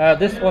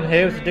 This one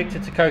here is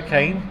addicted to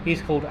cocaine.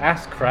 He's called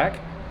Ass Crack.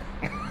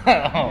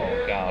 Oh,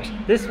 God.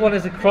 This one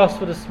is a cross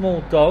with a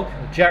small dog,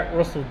 a Jack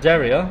Russell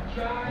Terrier.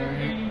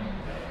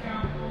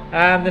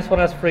 And this one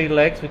has 3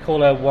 legs. We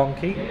call her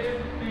Wonky.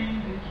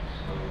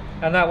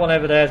 And that one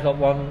over there has got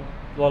one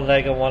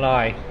leg and 1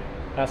 eye.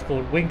 That's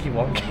called Winky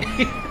Wonky.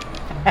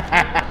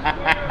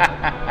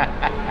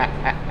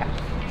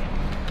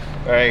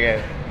 Very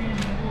good.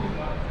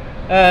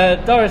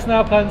 Doris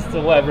now plans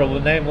to, whatever her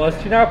name was,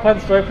 she now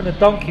plans to open a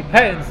donkey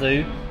petting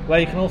zoo where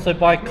you can also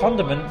buy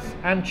condiments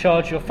and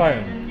charge your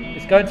phone.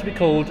 It's going to be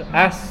called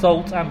Ass,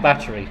 Salt and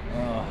Battery.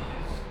 Oh.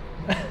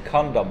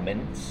 Condom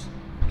mints.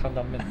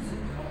 Condom mints.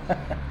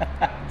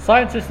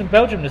 Scientists in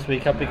Belgium this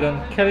week have begun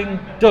killing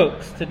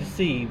ducks to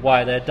see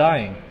why they're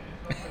dying.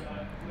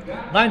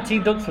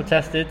 19 ducks were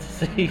tested to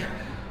see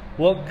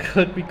what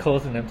could be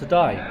causing them to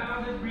die.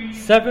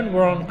 7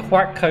 were on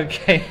quack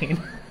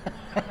cocaine.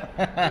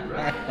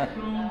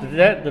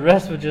 The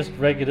rest were just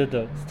regular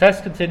ducks.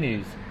 Test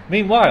continues.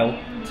 Meanwhile,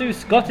 2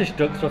 Scottish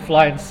ducks were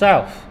flying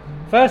south.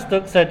 First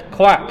duck said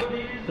quack.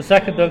 The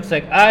second duck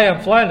said, "I am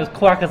flying as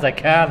quack as I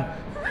can."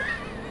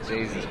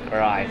 Jesus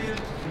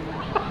Christ.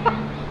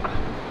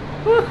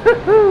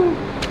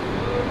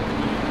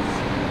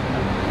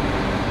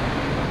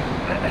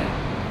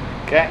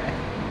 Okay.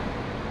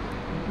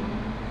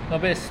 A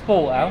bit of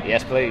sport, Al.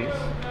 Yes, please.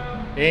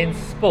 In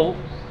sport,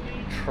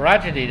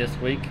 tragedy this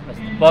week as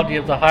the body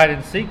of the hide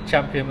and seek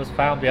champion was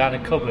found behind a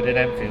cupboard in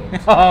Enfield.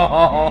 A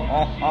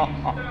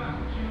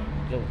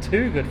little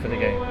too good for the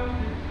game.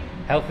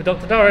 Help with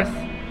Dr. Doris.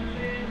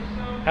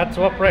 Had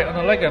to operate on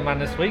a Lego man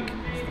this week.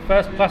 It's the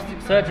first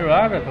plastic surgery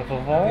I've ever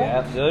performed.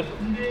 Yeah, good.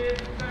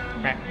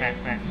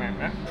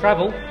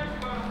 Travel.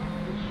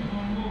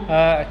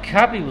 A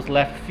cabbie was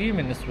left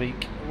fuming this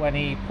week when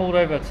he pulled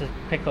over to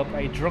pick up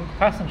a drunk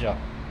passenger.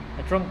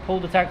 A drunk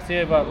pulled the taxi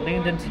over,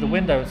 leaned into the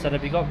window and said,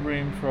 "Have you got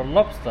room for a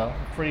lobster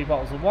and 3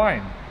 bottles of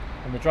wine?"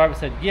 And the driver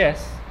said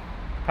yes.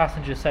 The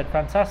passenger said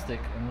fantastic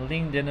and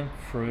leaned in and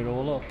threw it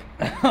all up.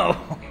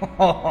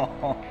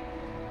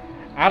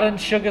 Alan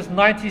Sugar's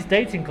 90s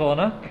dating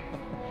corner.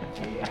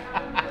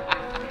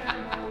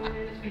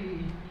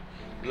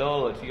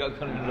 Lord, you got to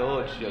call him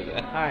Lord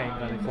Sugar. I ain't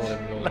gonna call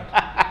him Lord.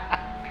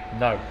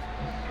 No.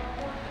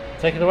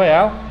 Take it away,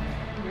 Al.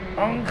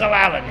 Uncle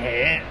Alan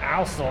here,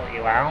 I'll sort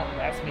you out.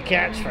 That's my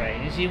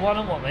catchphrase. You want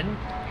a woman?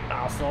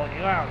 I'll sort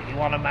you out. You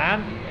want a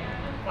man?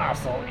 I'll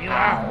sort you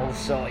out. I'll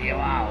sort you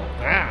out.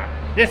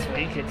 This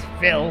week it's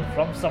Phil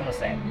from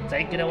Somerset.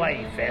 Take it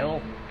away,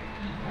 Phil.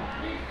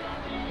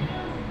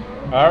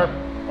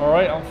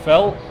 Alright, I'm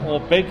Phil, or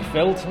Big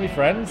Phil to my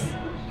friends.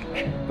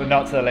 But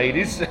not to the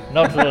ladies.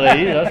 Not to the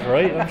ladies, that's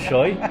right, I'm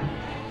shy.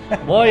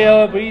 My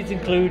hobbies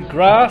include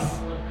grass,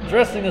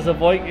 dressing as a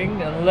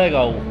Viking, and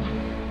Lego.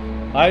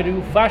 I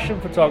do fashion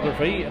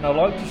photography and I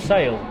like to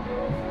sail.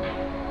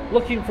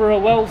 Looking for a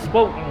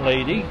well-spoken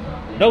lady.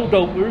 No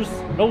dopers,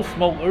 no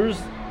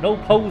smokers, no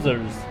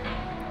posers.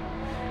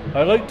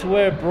 I like to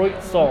wear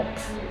bright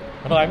socks,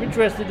 and I'm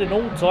interested in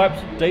all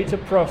types of data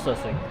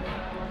processing.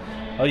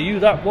 Are you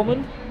that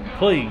woman?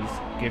 Please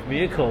give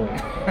me a call.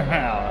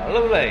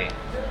 Lovely.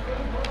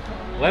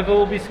 Weather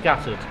will be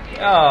scattered.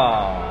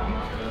 Oh,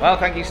 well,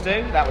 thank you,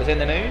 Stu. That was in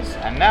the news,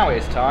 and now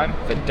it's time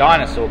for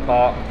Dinosaur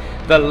Park.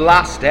 The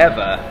last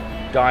ever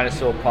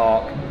Dinosaur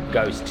Park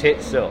goes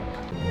tits up.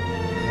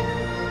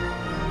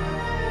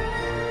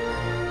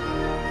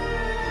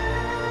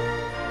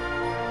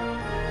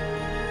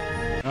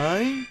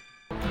 Aye?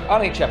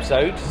 On each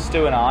episode,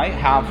 Stu and I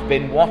have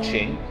been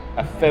watching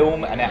a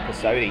film, an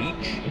episode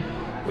each.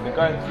 We've been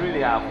going through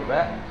the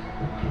alphabet,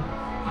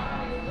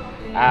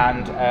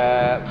 and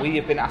we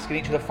have been asking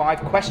each other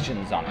 5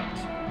 questions on it.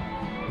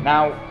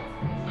 Now,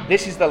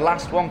 this is the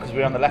last one because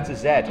we're on the letter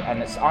Z,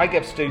 and I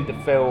gave Stu the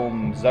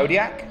film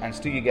Zodiac, and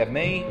Stu, you gave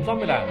me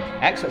Zombieland.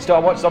 Excellent. Stu, I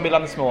watched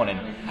Zombieland this morning,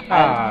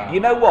 and you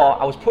know what?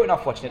 I was putting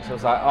off watching it because I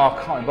was like, oh,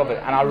 I can't be bothered,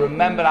 and I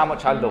remembered how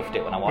much I loved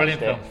it when I watched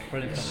Brilliant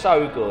film.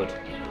 So good.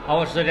 I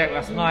watched Zodiac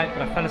last night,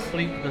 but I fell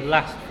asleep for the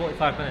last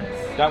 45 minutes.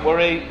 Don't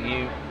worry,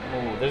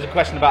 there's a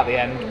question about the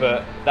end,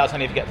 but that's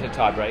only if you get to the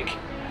tie break.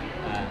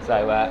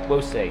 So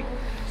we'll see.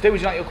 Stu, would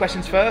you like your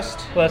questions first?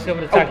 Well, let's go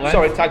with the tagline. Oh,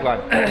 sorry,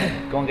 tagline.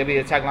 Go on, give me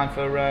a tagline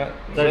for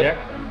Zodiac.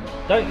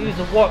 Don't use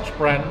a watch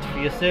brand for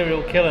your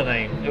serial killer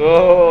name.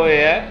 Oh,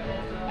 yeah.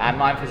 And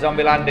mine for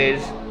Zombieland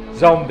is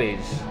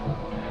Zombies.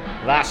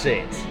 That's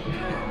it.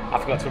 I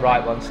forgot to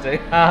write one, Stu.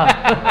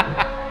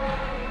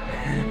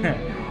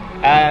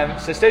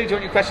 So, Stu, do you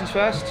want your questions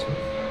first?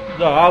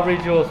 No, I'll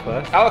read yours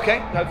first. Oh,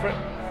 okay, go for it.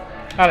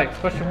 Alex,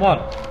 question 1.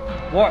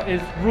 What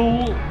is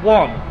rule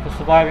 1 for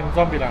surviving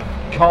Zombieland?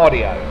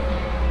 Cardio.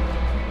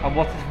 And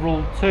what is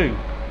rule 2?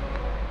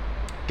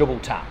 Double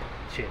tap.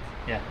 Shit,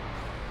 yeah.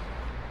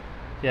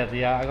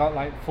 Yeah, I got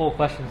like 4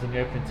 questions in the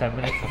opening 10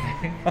 minutes, I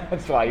think.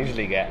 That's what I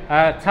usually get.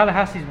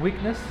 Tallahassee's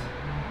weakness?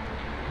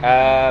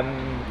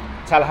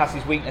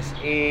 Tallahassee's weakness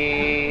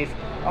is...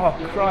 Oh,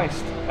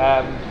 Christ.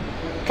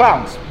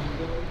 Clowns.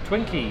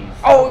 Twinkies.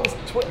 Oh, it was...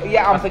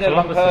 I'm thinking of the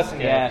wrong Columbus's, person.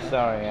 yeah. Yeah,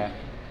 sorry, yeah.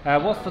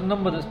 What's the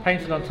number that's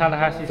painted on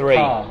Tallahassee's 3.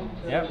 car?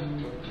 Yep.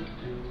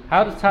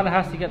 How does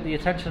Tallahassee get the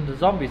attention of the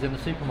zombies in the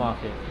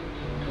supermarket?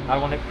 I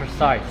want it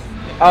precise.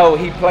 Oh,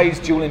 he plays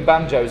dueling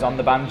banjos on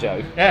the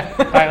banjo. Yeah,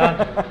 hang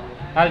on.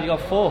 How did you got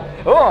 4?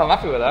 Oh, I'm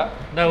happy with that.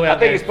 No way. I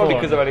think it's probably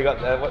because I've only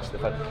got watched the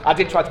film. I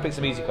did try to pick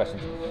some easy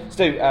questions.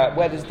 Stu,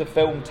 where does the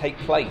film take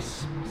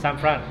place? San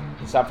Fran.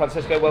 San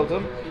Francisco. Well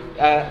done.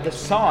 The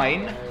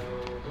sign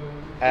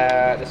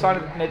near the start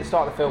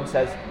of the film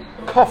says,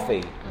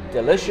 "Coffee,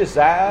 delicious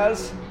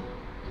as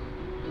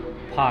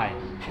Pie.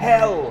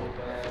 hell."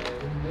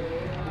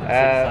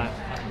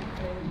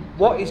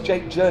 What is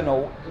Jake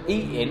Gyllenhaal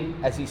eating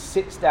as he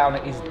sits down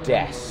at his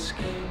desk?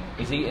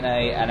 He's eating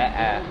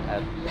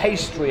a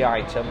pastry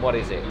item. What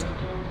is it?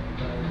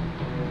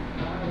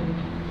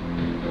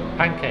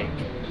 Pancake.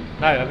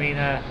 No, I mean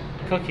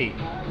cookie.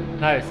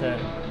 No, it's a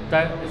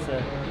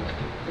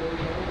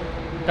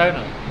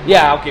donut.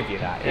 Yeah, I'll give you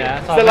that. Yeah,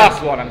 It's that's the what I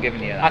last one. I'm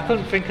giving you I that.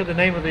 couldn't think of the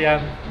name of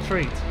the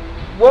treat.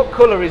 What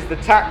colour is the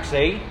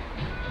taxi?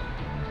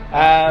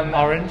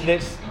 Orange.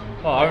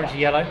 Orange and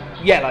yellow.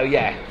 Yellow,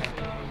 yeah.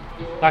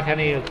 Like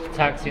any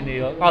taxi in New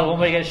York. Oh, the one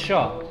where you get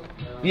shot.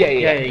 Yeah.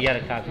 Yellow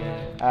cab. Yeah.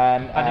 I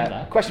knew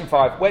that. Question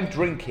 5. When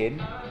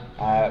drinking,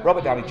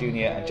 Robert Downey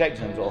Jr. and Jake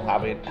Gyllenhaal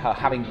are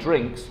having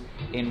drinks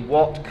in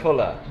what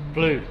colour?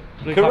 Blue.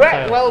 Correct,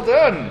 cocktail. well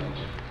done.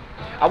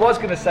 I was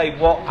going to say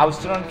I was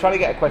trying to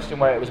get a question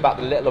where it was about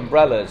the little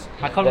umbrellas.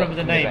 I can't remember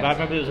the name, but I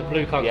remember it was a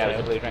blue cocktail. Yeah, it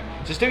was a blue drink.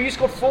 So Stu, you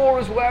scored 4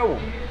 as well.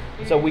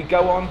 So we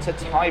go on to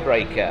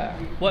tiebreaker.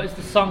 What is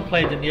the song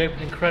played in the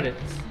opening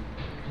credits?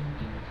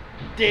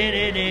 Don't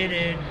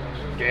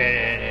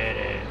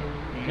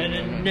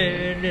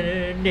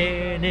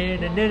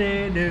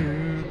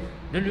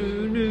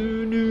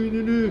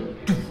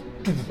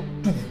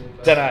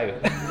know.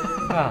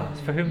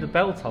 It's For Whom the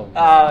Bell Tolls.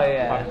 Oh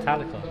yeah. By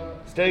Metallica.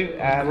 Stu,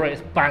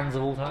 Greatest bands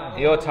of all time.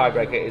 your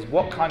tiebreaker is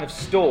what kind of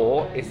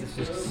store is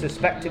the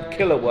suspected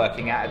killer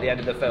working at the end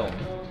of the film?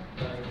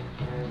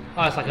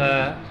 Oh, it's like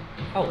a...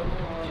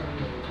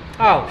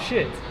 Oh,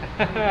 shit.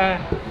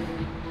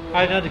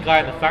 I know the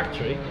guy in the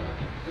factory.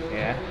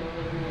 Yeah.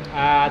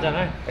 I don't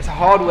know. It's a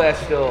hardware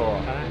store.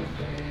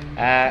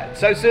 I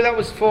don't know. So that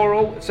was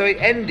 4-all. So it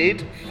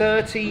ended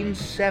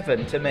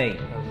 13-7 to me.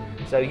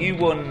 So you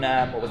won,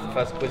 what was the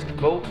first quiz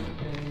called?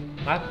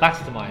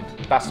 Mastermind.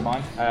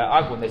 Mastermind.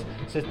 I've won this.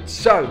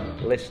 So,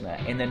 listener,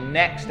 in the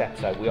next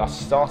episode we are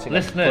starting...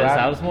 Listeners,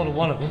 that was more than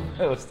one of them.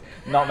 It was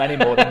not many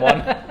more than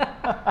one.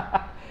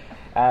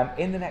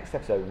 In the next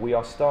episode, we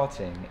are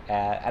starting,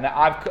 and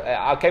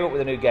I came up with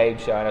a new game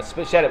show, and I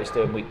shared it with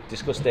Stu, and we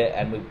discussed it,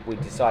 and we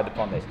decided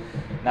upon this.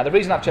 Now, the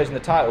reason I've chosen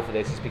the title for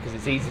this is because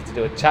it's easy to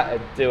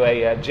do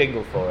a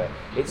jingle for it.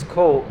 It's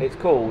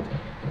called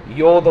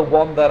 "You're the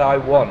One That I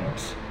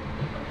Want."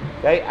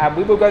 Okay, and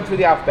we will go through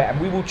the alphabet,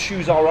 and we will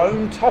choose our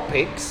own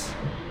topics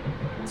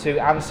to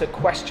answer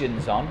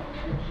questions on.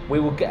 We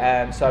will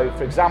get so,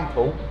 for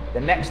example, the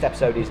next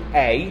episode is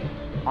A.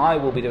 I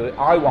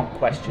want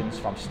questions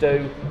from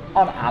Stu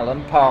on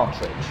Alan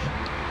Partridge.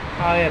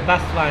 Oh yeah,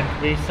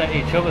 Mastermind, we set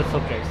each other's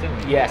subjects,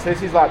 didn't we? Yeah, so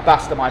this is like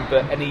Mastermind,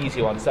 but an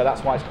easy one, so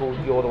that's why it's called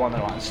You're the One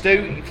That I Want.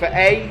 Stu, for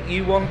A,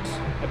 you want...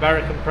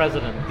 American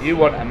president. You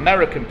want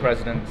American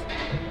president.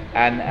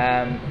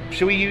 And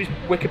shall we use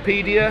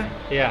Wikipedia?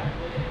 Yeah.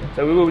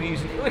 So we will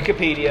use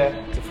Wikipedia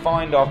to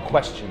find our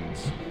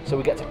questions. So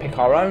we get to pick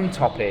our own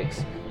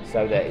topics,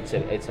 so that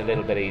it's a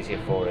little bit easier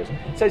for us.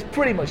 So it's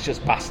pretty much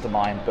just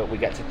Mastermind, but we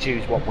get to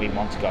choose what we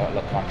want to go and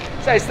look on.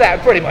 So it's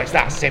pretty much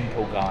that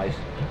simple, guys.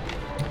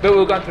 But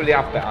we'll go through the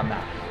alphabet on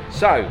that.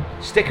 So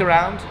stick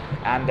around,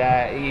 and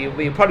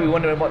you'll probably be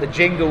wondering what the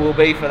jingle will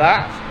be for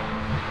that.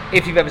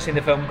 If you've ever seen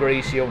the film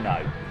Grease, you'll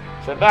know.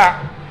 So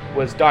that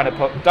was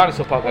Dinosaur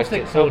Podcast. What's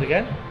it called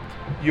again?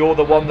 You're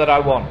the One That I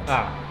Want.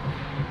 Ah.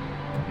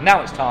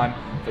 Now it's time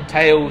for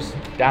Tales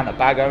Down a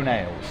Bag o'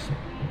 Nails.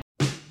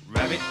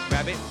 Rabbit,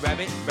 rabbit,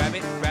 rabbit,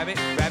 rabbit, rabbit,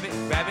 rabbit,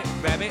 rabbit,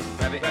 rabbit,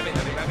 rabbit, rabbit,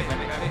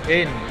 rabbit, rabbit.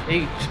 In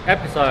each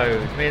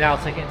episode, me and Al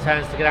taking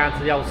turns to get down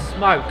to the old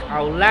smoke,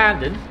 old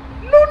London.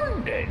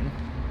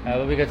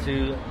 Where we go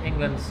to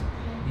England's,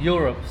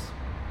 Europe's,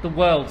 the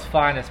world's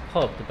finest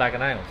pub, the Bag o'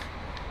 Nails.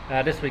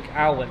 This week,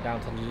 Al went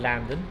down to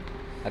London.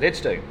 I did,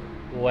 Stu.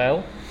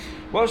 Well,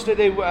 Stu,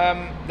 they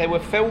were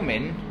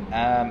filming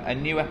a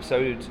new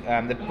episode.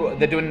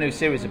 They're doing a new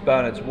series of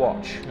Bernard's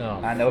Watch,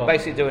 and they were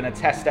basically doing a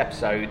test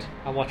episode.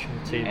 I'm watching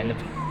the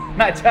TV.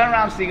 Mate, turn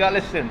around so you got to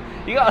listen.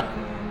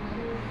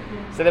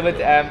 So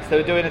they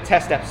were doing a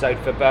test episode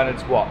for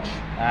Bernard's Watch.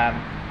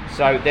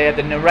 So they had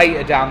the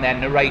narrator down there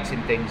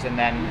narrating things, and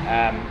then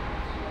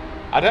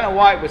I don't know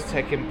why it was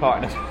taking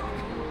part in it,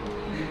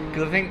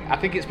 because I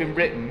think it's been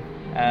written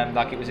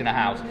like it was in a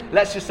house.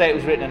 Let's just say it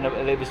was written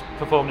and it was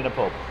performed in a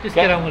pub. Just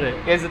get on with it.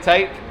 Here's the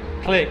tape.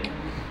 Click.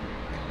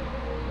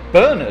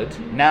 Bernard,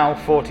 now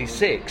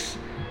 46,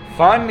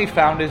 finally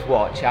found his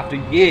watch after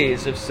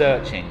years of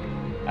searching.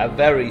 A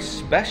very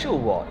special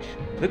watch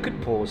that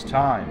could pause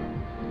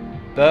time.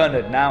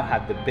 Bernard now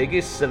had the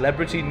biggest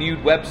celebrity nude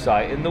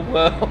website in the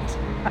world.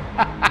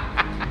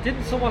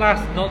 Didn't someone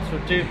ask not to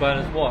do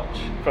Bernard's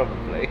watch?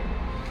 Probably.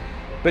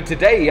 But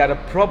today he had a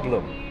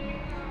problem.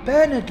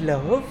 Bernard,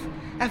 love,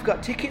 I've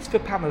got tickets for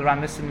Pamela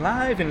Anderson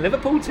Live in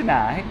Liverpool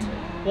tonight.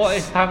 What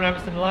is Pamela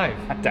Anderson Live?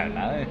 I don't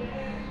know,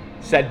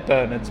 said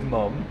Bernard's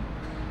mum.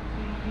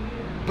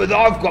 But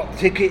I've got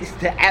tickets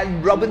to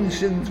Anne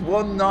Robinson's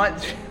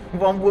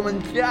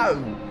one-woman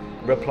show,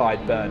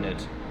 replied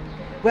Bernard.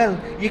 Well,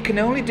 you can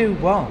only do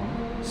one,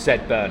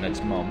 said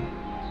Bernard's mum.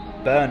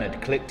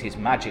 Bernard clicked his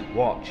magic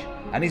watch,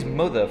 and his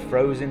mother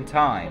froze in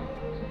time.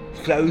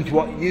 So's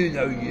what you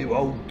know, you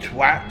old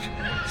twat.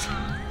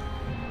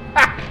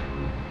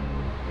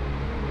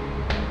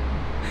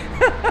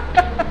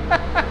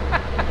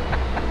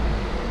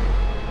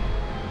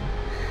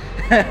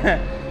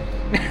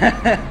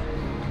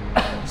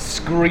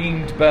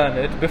 Screamed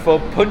Bernard before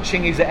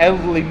punching his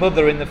elderly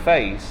mother in the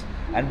face,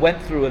 and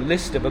went through a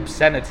list of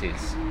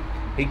obscenities.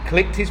 He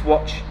clicked his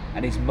watch,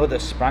 and his mother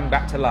sprang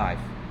back to life.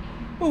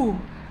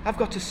 "Oh, I've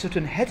got a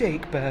sudden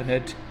headache,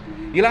 Bernard.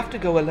 You'll have to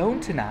go alone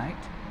tonight,"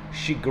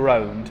 she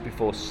groaned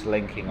before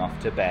slinking off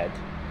to bed.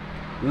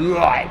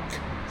 "Right,"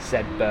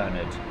 said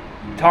Bernard.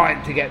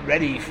 "Time to get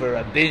ready for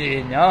a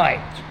busy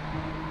night,"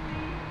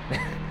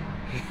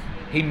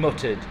 he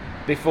muttered,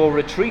 before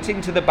retreating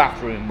to the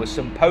bathroom with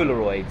some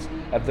Polaroids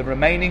of the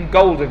remaining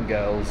Golden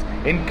Girls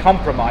in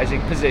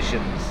compromising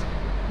positions,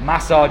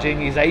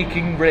 massaging his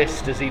aching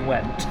wrist as he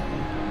went.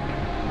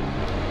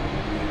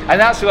 And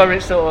that's where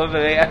it sort of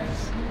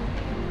ends.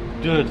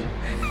 Good. Do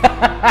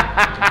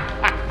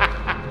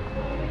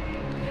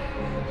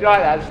you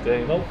like that,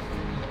 Steve? Nope.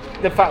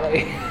 The fact that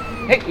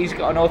he's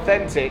got an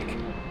authentic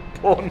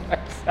porn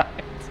website.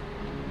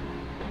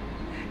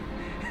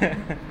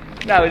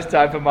 Now it's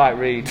time for Mike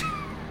Reed.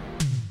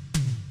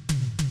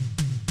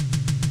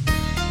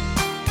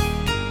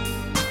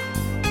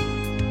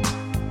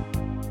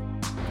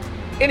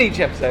 in each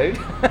episode,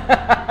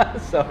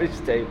 sorry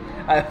Steve,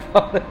 I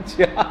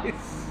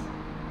apologise.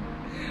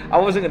 I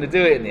wasn't going to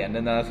do it in the end,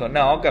 and then I thought,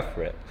 no, I'll go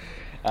for it.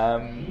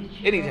 In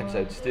each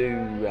episode, Stu...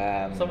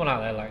 Someone out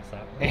there likes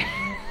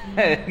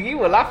that. You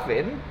were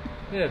laughing.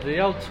 Yeah, the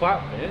old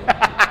twat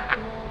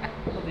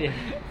bit.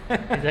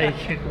 His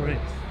aching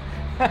wrist.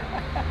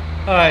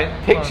 Alright.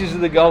 Pictures of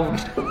the golden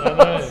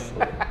doors.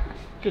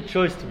 Good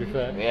choice, to be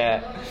fair.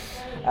 Yeah.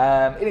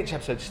 In each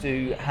episode,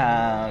 Stu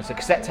has a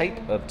cassette tape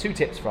of 2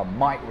 tips from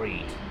Mike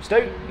Reed. Stu,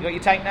 you got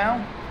your tape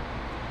now?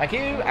 Thank you,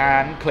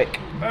 and click.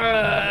 Wait.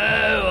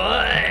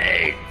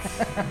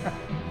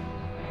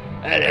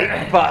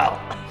 Hello, pal.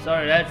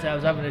 Sorry, lads, I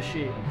was having a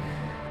shit.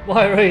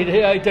 Why, Reed,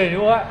 how you doing?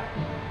 You alright?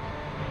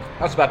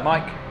 That's bad,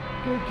 Mike.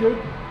 Good,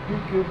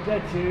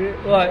 that's it.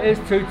 Right, here's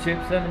 2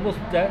 tips, then I must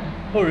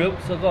hurry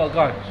up, so I've got to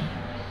go.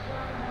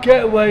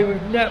 Get away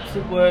with naps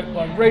at work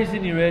by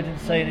raising your head and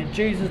saying in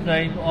Jesus'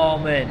 name,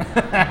 Amen.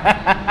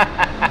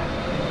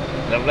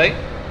 Lovely.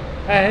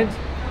 And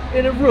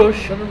in a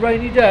rush on a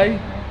rainy day,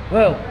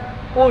 well,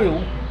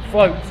 oil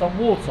floats on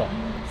water.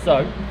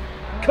 So,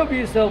 cover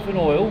yourself in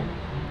oil,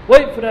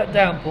 wait for that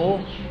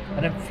downpour,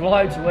 and then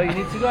fly to where you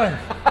need to go.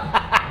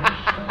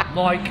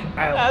 Mike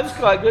out. That's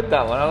quite good,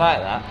 that one. I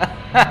like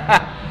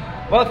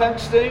that. Well,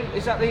 thanks, Stu.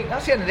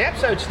 That's the end of the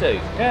episode, Stu.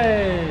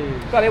 Yay!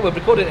 Got it. We've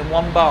recorded it in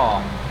one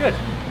bar. Good.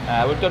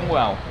 We've done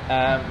well.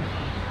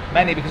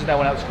 Mainly because no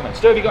one else is coming.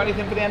 Stu, have you got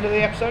anything for the end of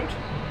the episode?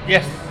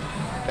 Yes.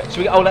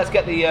 Okay, let's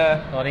get the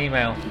On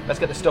email. let's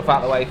get the stuff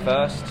out of the way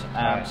first.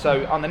 Right.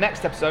 So on the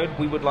next episode,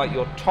 we would like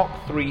your top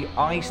 3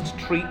 iced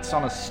treats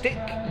on a stick.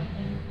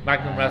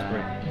 Magnum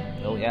raspberry.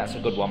 Oh yeah, that's a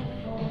good one.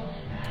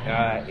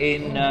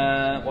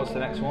 What's the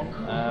next one?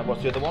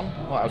 What's the other one?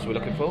 What else are we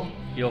looking for?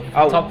 Your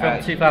top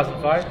film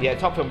 2005. Yeah,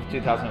 top film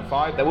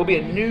 2005. There will be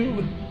a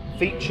new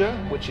feature,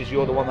 which is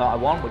You're the One That I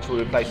Want, which will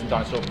be replacing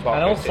Dinosaur.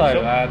 And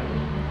also,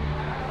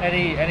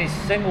 any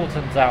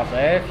singletons out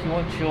there, if you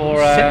want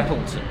your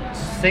Simpletons.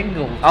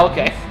 singletons.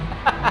 Okay.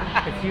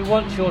 If you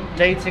want your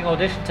dating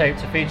audition tape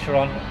to feature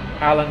on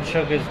Alan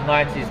Sugar's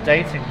 90s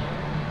dating.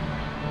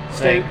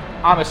 Stu,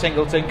 I'm a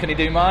singleton. Can you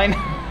do mine?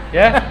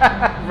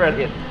 Yeah.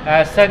 Brilliant.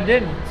 Send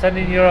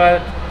in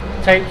your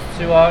tapes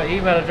to our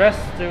email address,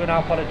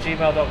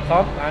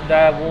 doanalpod@gmail.com, and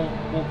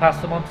we'll pass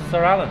them on to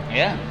Sir Alan.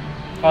 Yeah.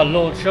 Oh,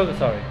 Lord Sugar,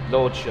 sorry.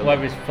 Lord Sugar.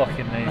 Whatever his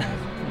fucking name is.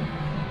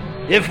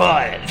 You're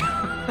fired.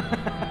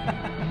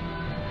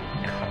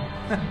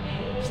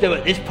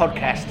 Stuart, this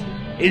podcast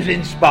is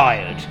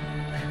inspired.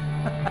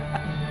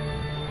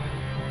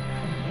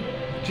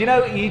 Do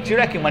you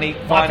reckon when he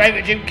My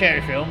favourite Jim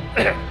Carrey film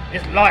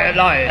is Liar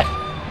Liars.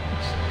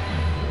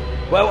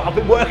 Well, I've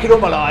been working all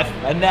my life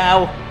and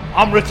now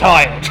I'm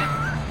retired.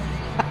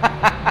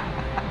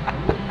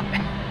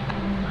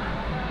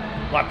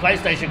 My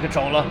PlayStation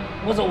controller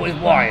was always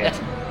wired.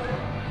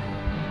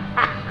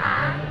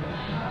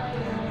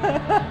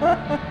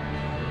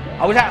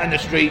 I was out in the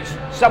streets,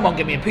 someone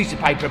gave me a piece of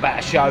paper about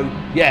a show.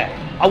 Yeah,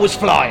 I was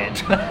flying.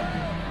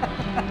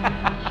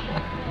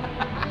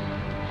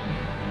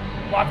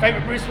 My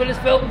favourite Bruce Willis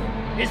film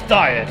is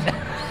Tired.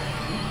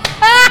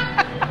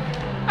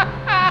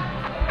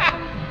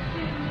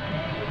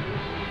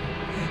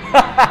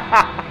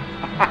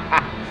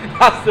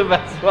 That's the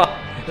best one.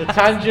 The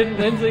tangent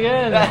wins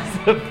again. That's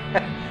the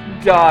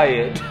best.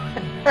 Diet.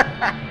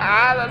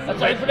 That's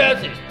how you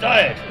pronounce it,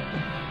 Tired.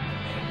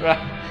 Right,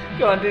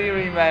 go on, do your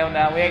email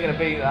now. We ain't going to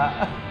beat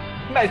that.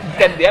 Let's just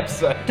end the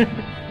episode.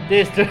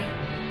 Dear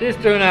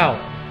Stu now.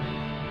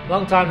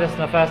 Long time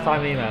listener, first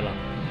time emailer.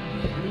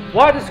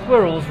 Why do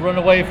squirrels run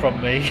away from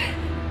me?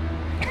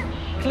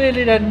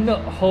 Clearly their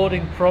nut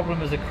hoarding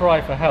problem is a cry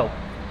for help,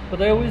 but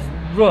they always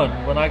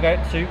run when I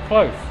get too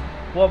close.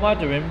 What am I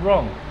doing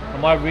wrong?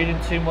 Am I reading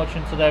too much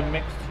into their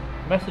mixed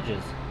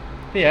messages?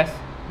 P.S.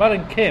 Mel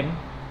and Kim,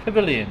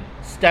 Pavilion,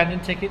 standing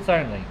tickets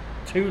only.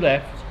 2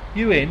 left,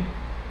 you in,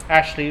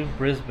 Ashley in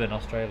Brisbane,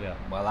 Australia.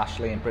 Well,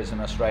 Ashley in Brisbane,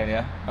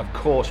 Australia. Of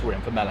course we're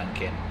in for Mel and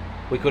Kim.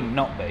 We couldn't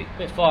not be.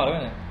 Bit far,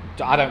 isn't it?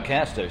 I don't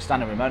care, Stu.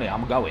 Standing room only.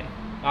 I'm going.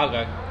 I'll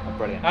go. Oh,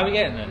 brilliant. How are we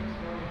getting then?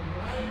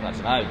 I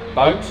don't know.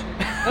 Boat.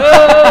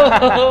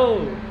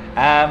 Oh!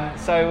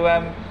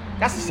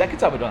 That's the second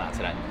time we've done that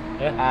today.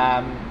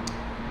 Yeah.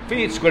 For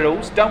you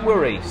squirrels, don't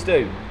worry,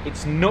 Stu.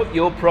 It's not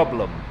your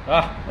problem.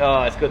 Ah,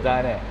 Oh, it's good,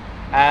 isn't it?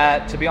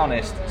 To be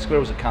honest,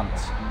 squirrels are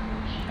cunts.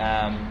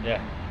 yeah.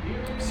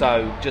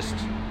 So just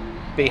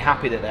be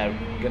happy that they're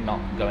not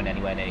going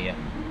anywhere near you,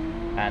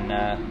 and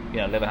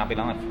live a happy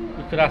life.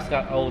 We could ask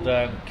that old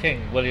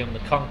king, William the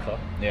Conqueror.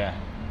 Yeah.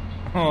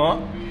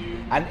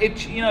 And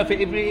if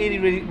it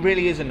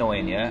really is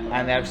annoying you,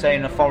 and they're say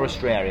in a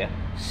forestry area,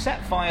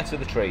 set fire to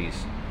the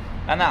trees,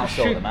 and that'll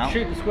sort them out.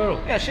 Shoot the squirrel.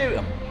 Yeah, shoot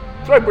them.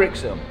 Throw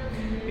bricks at them.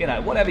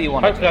 Whatever you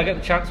want. Hopefully I get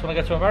the chance when I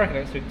go to America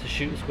next week to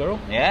shoot a squirrel.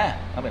 Yeah,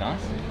 that'd be nice.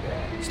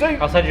 Stu,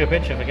 I'll send you a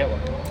picture if I get one.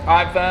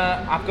 I've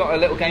got a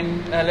little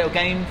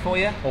game for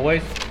you.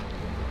 Always.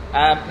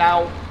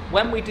 Now,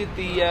 when we did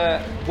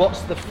the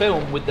what's the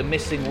film with the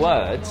missing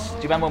words? Do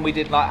you remember when we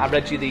did I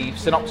read you the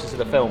synopsis of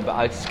the film, but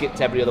I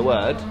skipped every other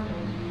word?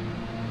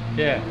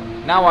 Yeah.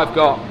 Now I've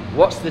got,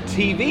 what's the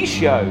TV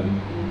show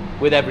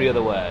with every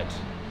other word?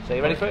 So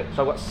you ready for it?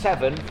 So I've got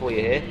 7 for you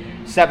here.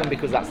 7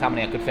 because that's how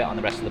many I could fit on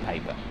the rest of the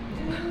paper.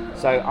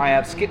 So I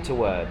have skipped a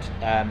word.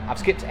 I've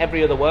skipped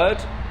every other word.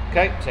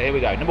 Okay, so here we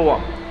go. Number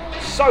 1.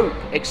 Soap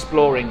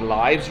exploring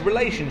lives,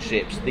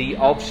 relationships, the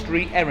of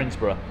Street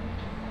Erinsborough.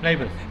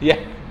 Neighbours. Yeah.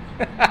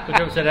 We could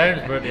have said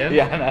Erinsborough at the end.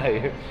 Yeah, I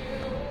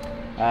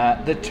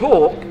know. The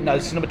talk, no,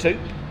 this is number 2.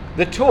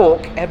 The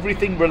talk,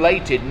 everything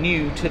related,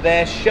 new to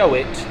their show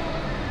it.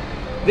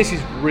 This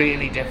is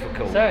really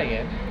difficult. Say it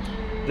again.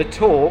 The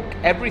talk,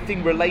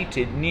 everything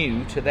related,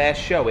 new to their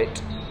show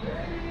it.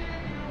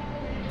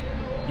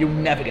 You'll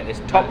never get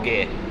this. Top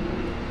Gear.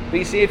 But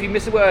you see, if you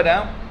miss a word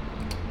out.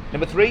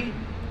 Number 3,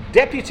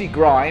 Deputy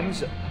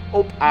Grimes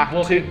up at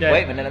Walking to. Dead.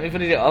 Wait a minute, let me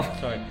finish it off.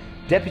 Sorry.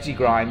 Deputy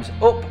Grimes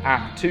up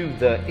at to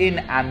the in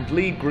and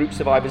lead group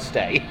survivors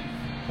stay.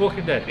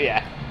 Walking Dead.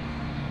 Yeah.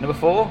 Number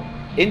 4,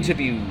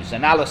 interviews,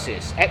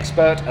 analysis,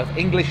 expert of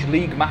English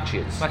league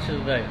matches. Match of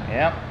the day.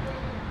 Yeah.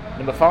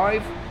 Number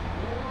 5,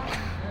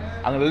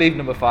 I'm going to leave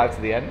number 5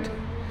 to the end.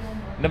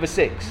 Number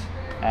 6,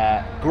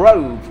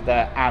 Grove,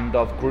 the and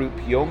of Group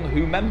Young,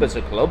 who members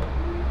a club.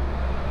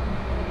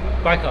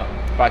 Biker.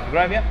 Biker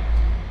Grove, yeah.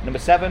 Number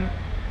 7,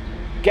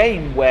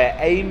 game where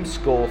aim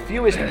score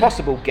fewest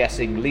possible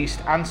guessing,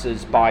 least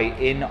answers by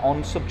in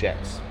on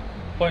subjects.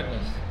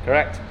 Pointless.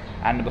 Correct.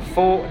 And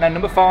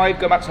number 5,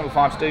 go back to number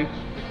 5, Stu.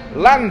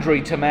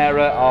 Landry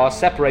Tamara are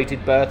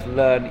separated birth,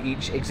 learn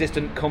each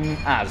existent come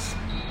as.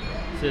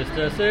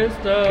 Sister.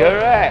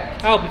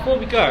 Correct. Oh, before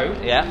we go,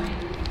 Yeah.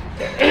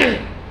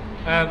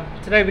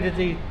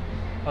 today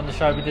on the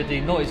show we did the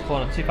Naughty's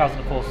Corner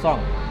 2004 song.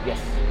 Yes.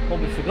 What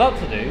we forgot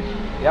to do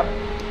Yep.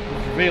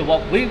 was reveal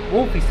what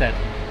Wolfie said.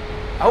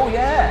 Oh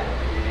yeah.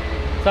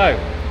 So,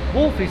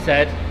 Wolfie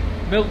said,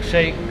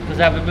 milkshake, because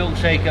I have a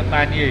milkshake at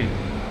Man U.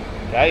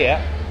 Okay,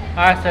 yeah.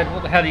 I said,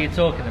 what the hell are you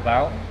talking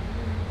about?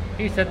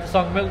 He said the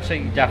song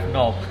Milkshake, you daft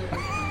knob.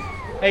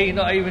 Hey, you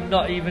not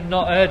even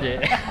heard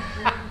it.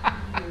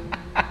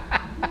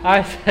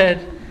 I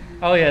said,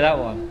 oh yeah, that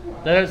one.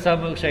 They don't sell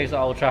milkshakes at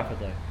Old Trafford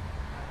though.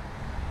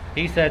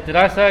 He said, did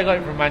I say I got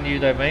it from Man U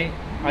though, mate?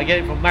 I get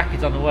it from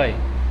Mackey's on the way.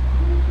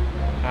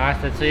 And I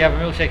said, so you have a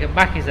milkshake at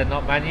Mackey's then,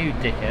 not Man U,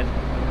 dickhead?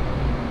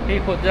 He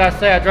put, did I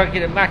say I drank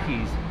it at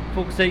Mackey's?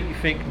 Fuck's sake, you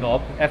think,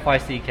 knob.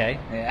 F-I-C-K.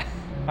 Yeah.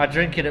 I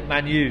drink it at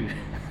Man U.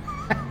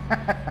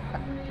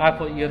 I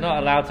put, you're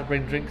not allowed to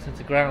bring drinks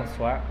into ground,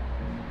 swat.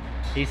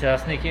 He said, I'll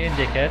sneak it in,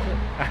 dickhead.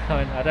 I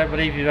went, I don't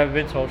believe you've ever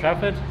been to Old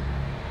Trafford.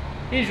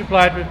 He's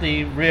replied with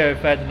the Rio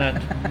Ferdinand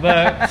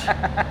merch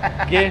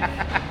gif,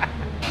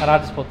 and I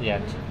just put the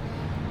end.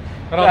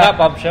 And on that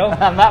bombshell.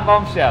 On that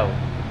bombshell.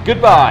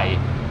 Goodbye.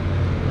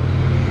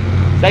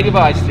 Say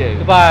goodbye, Stu.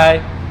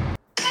 Goodbye.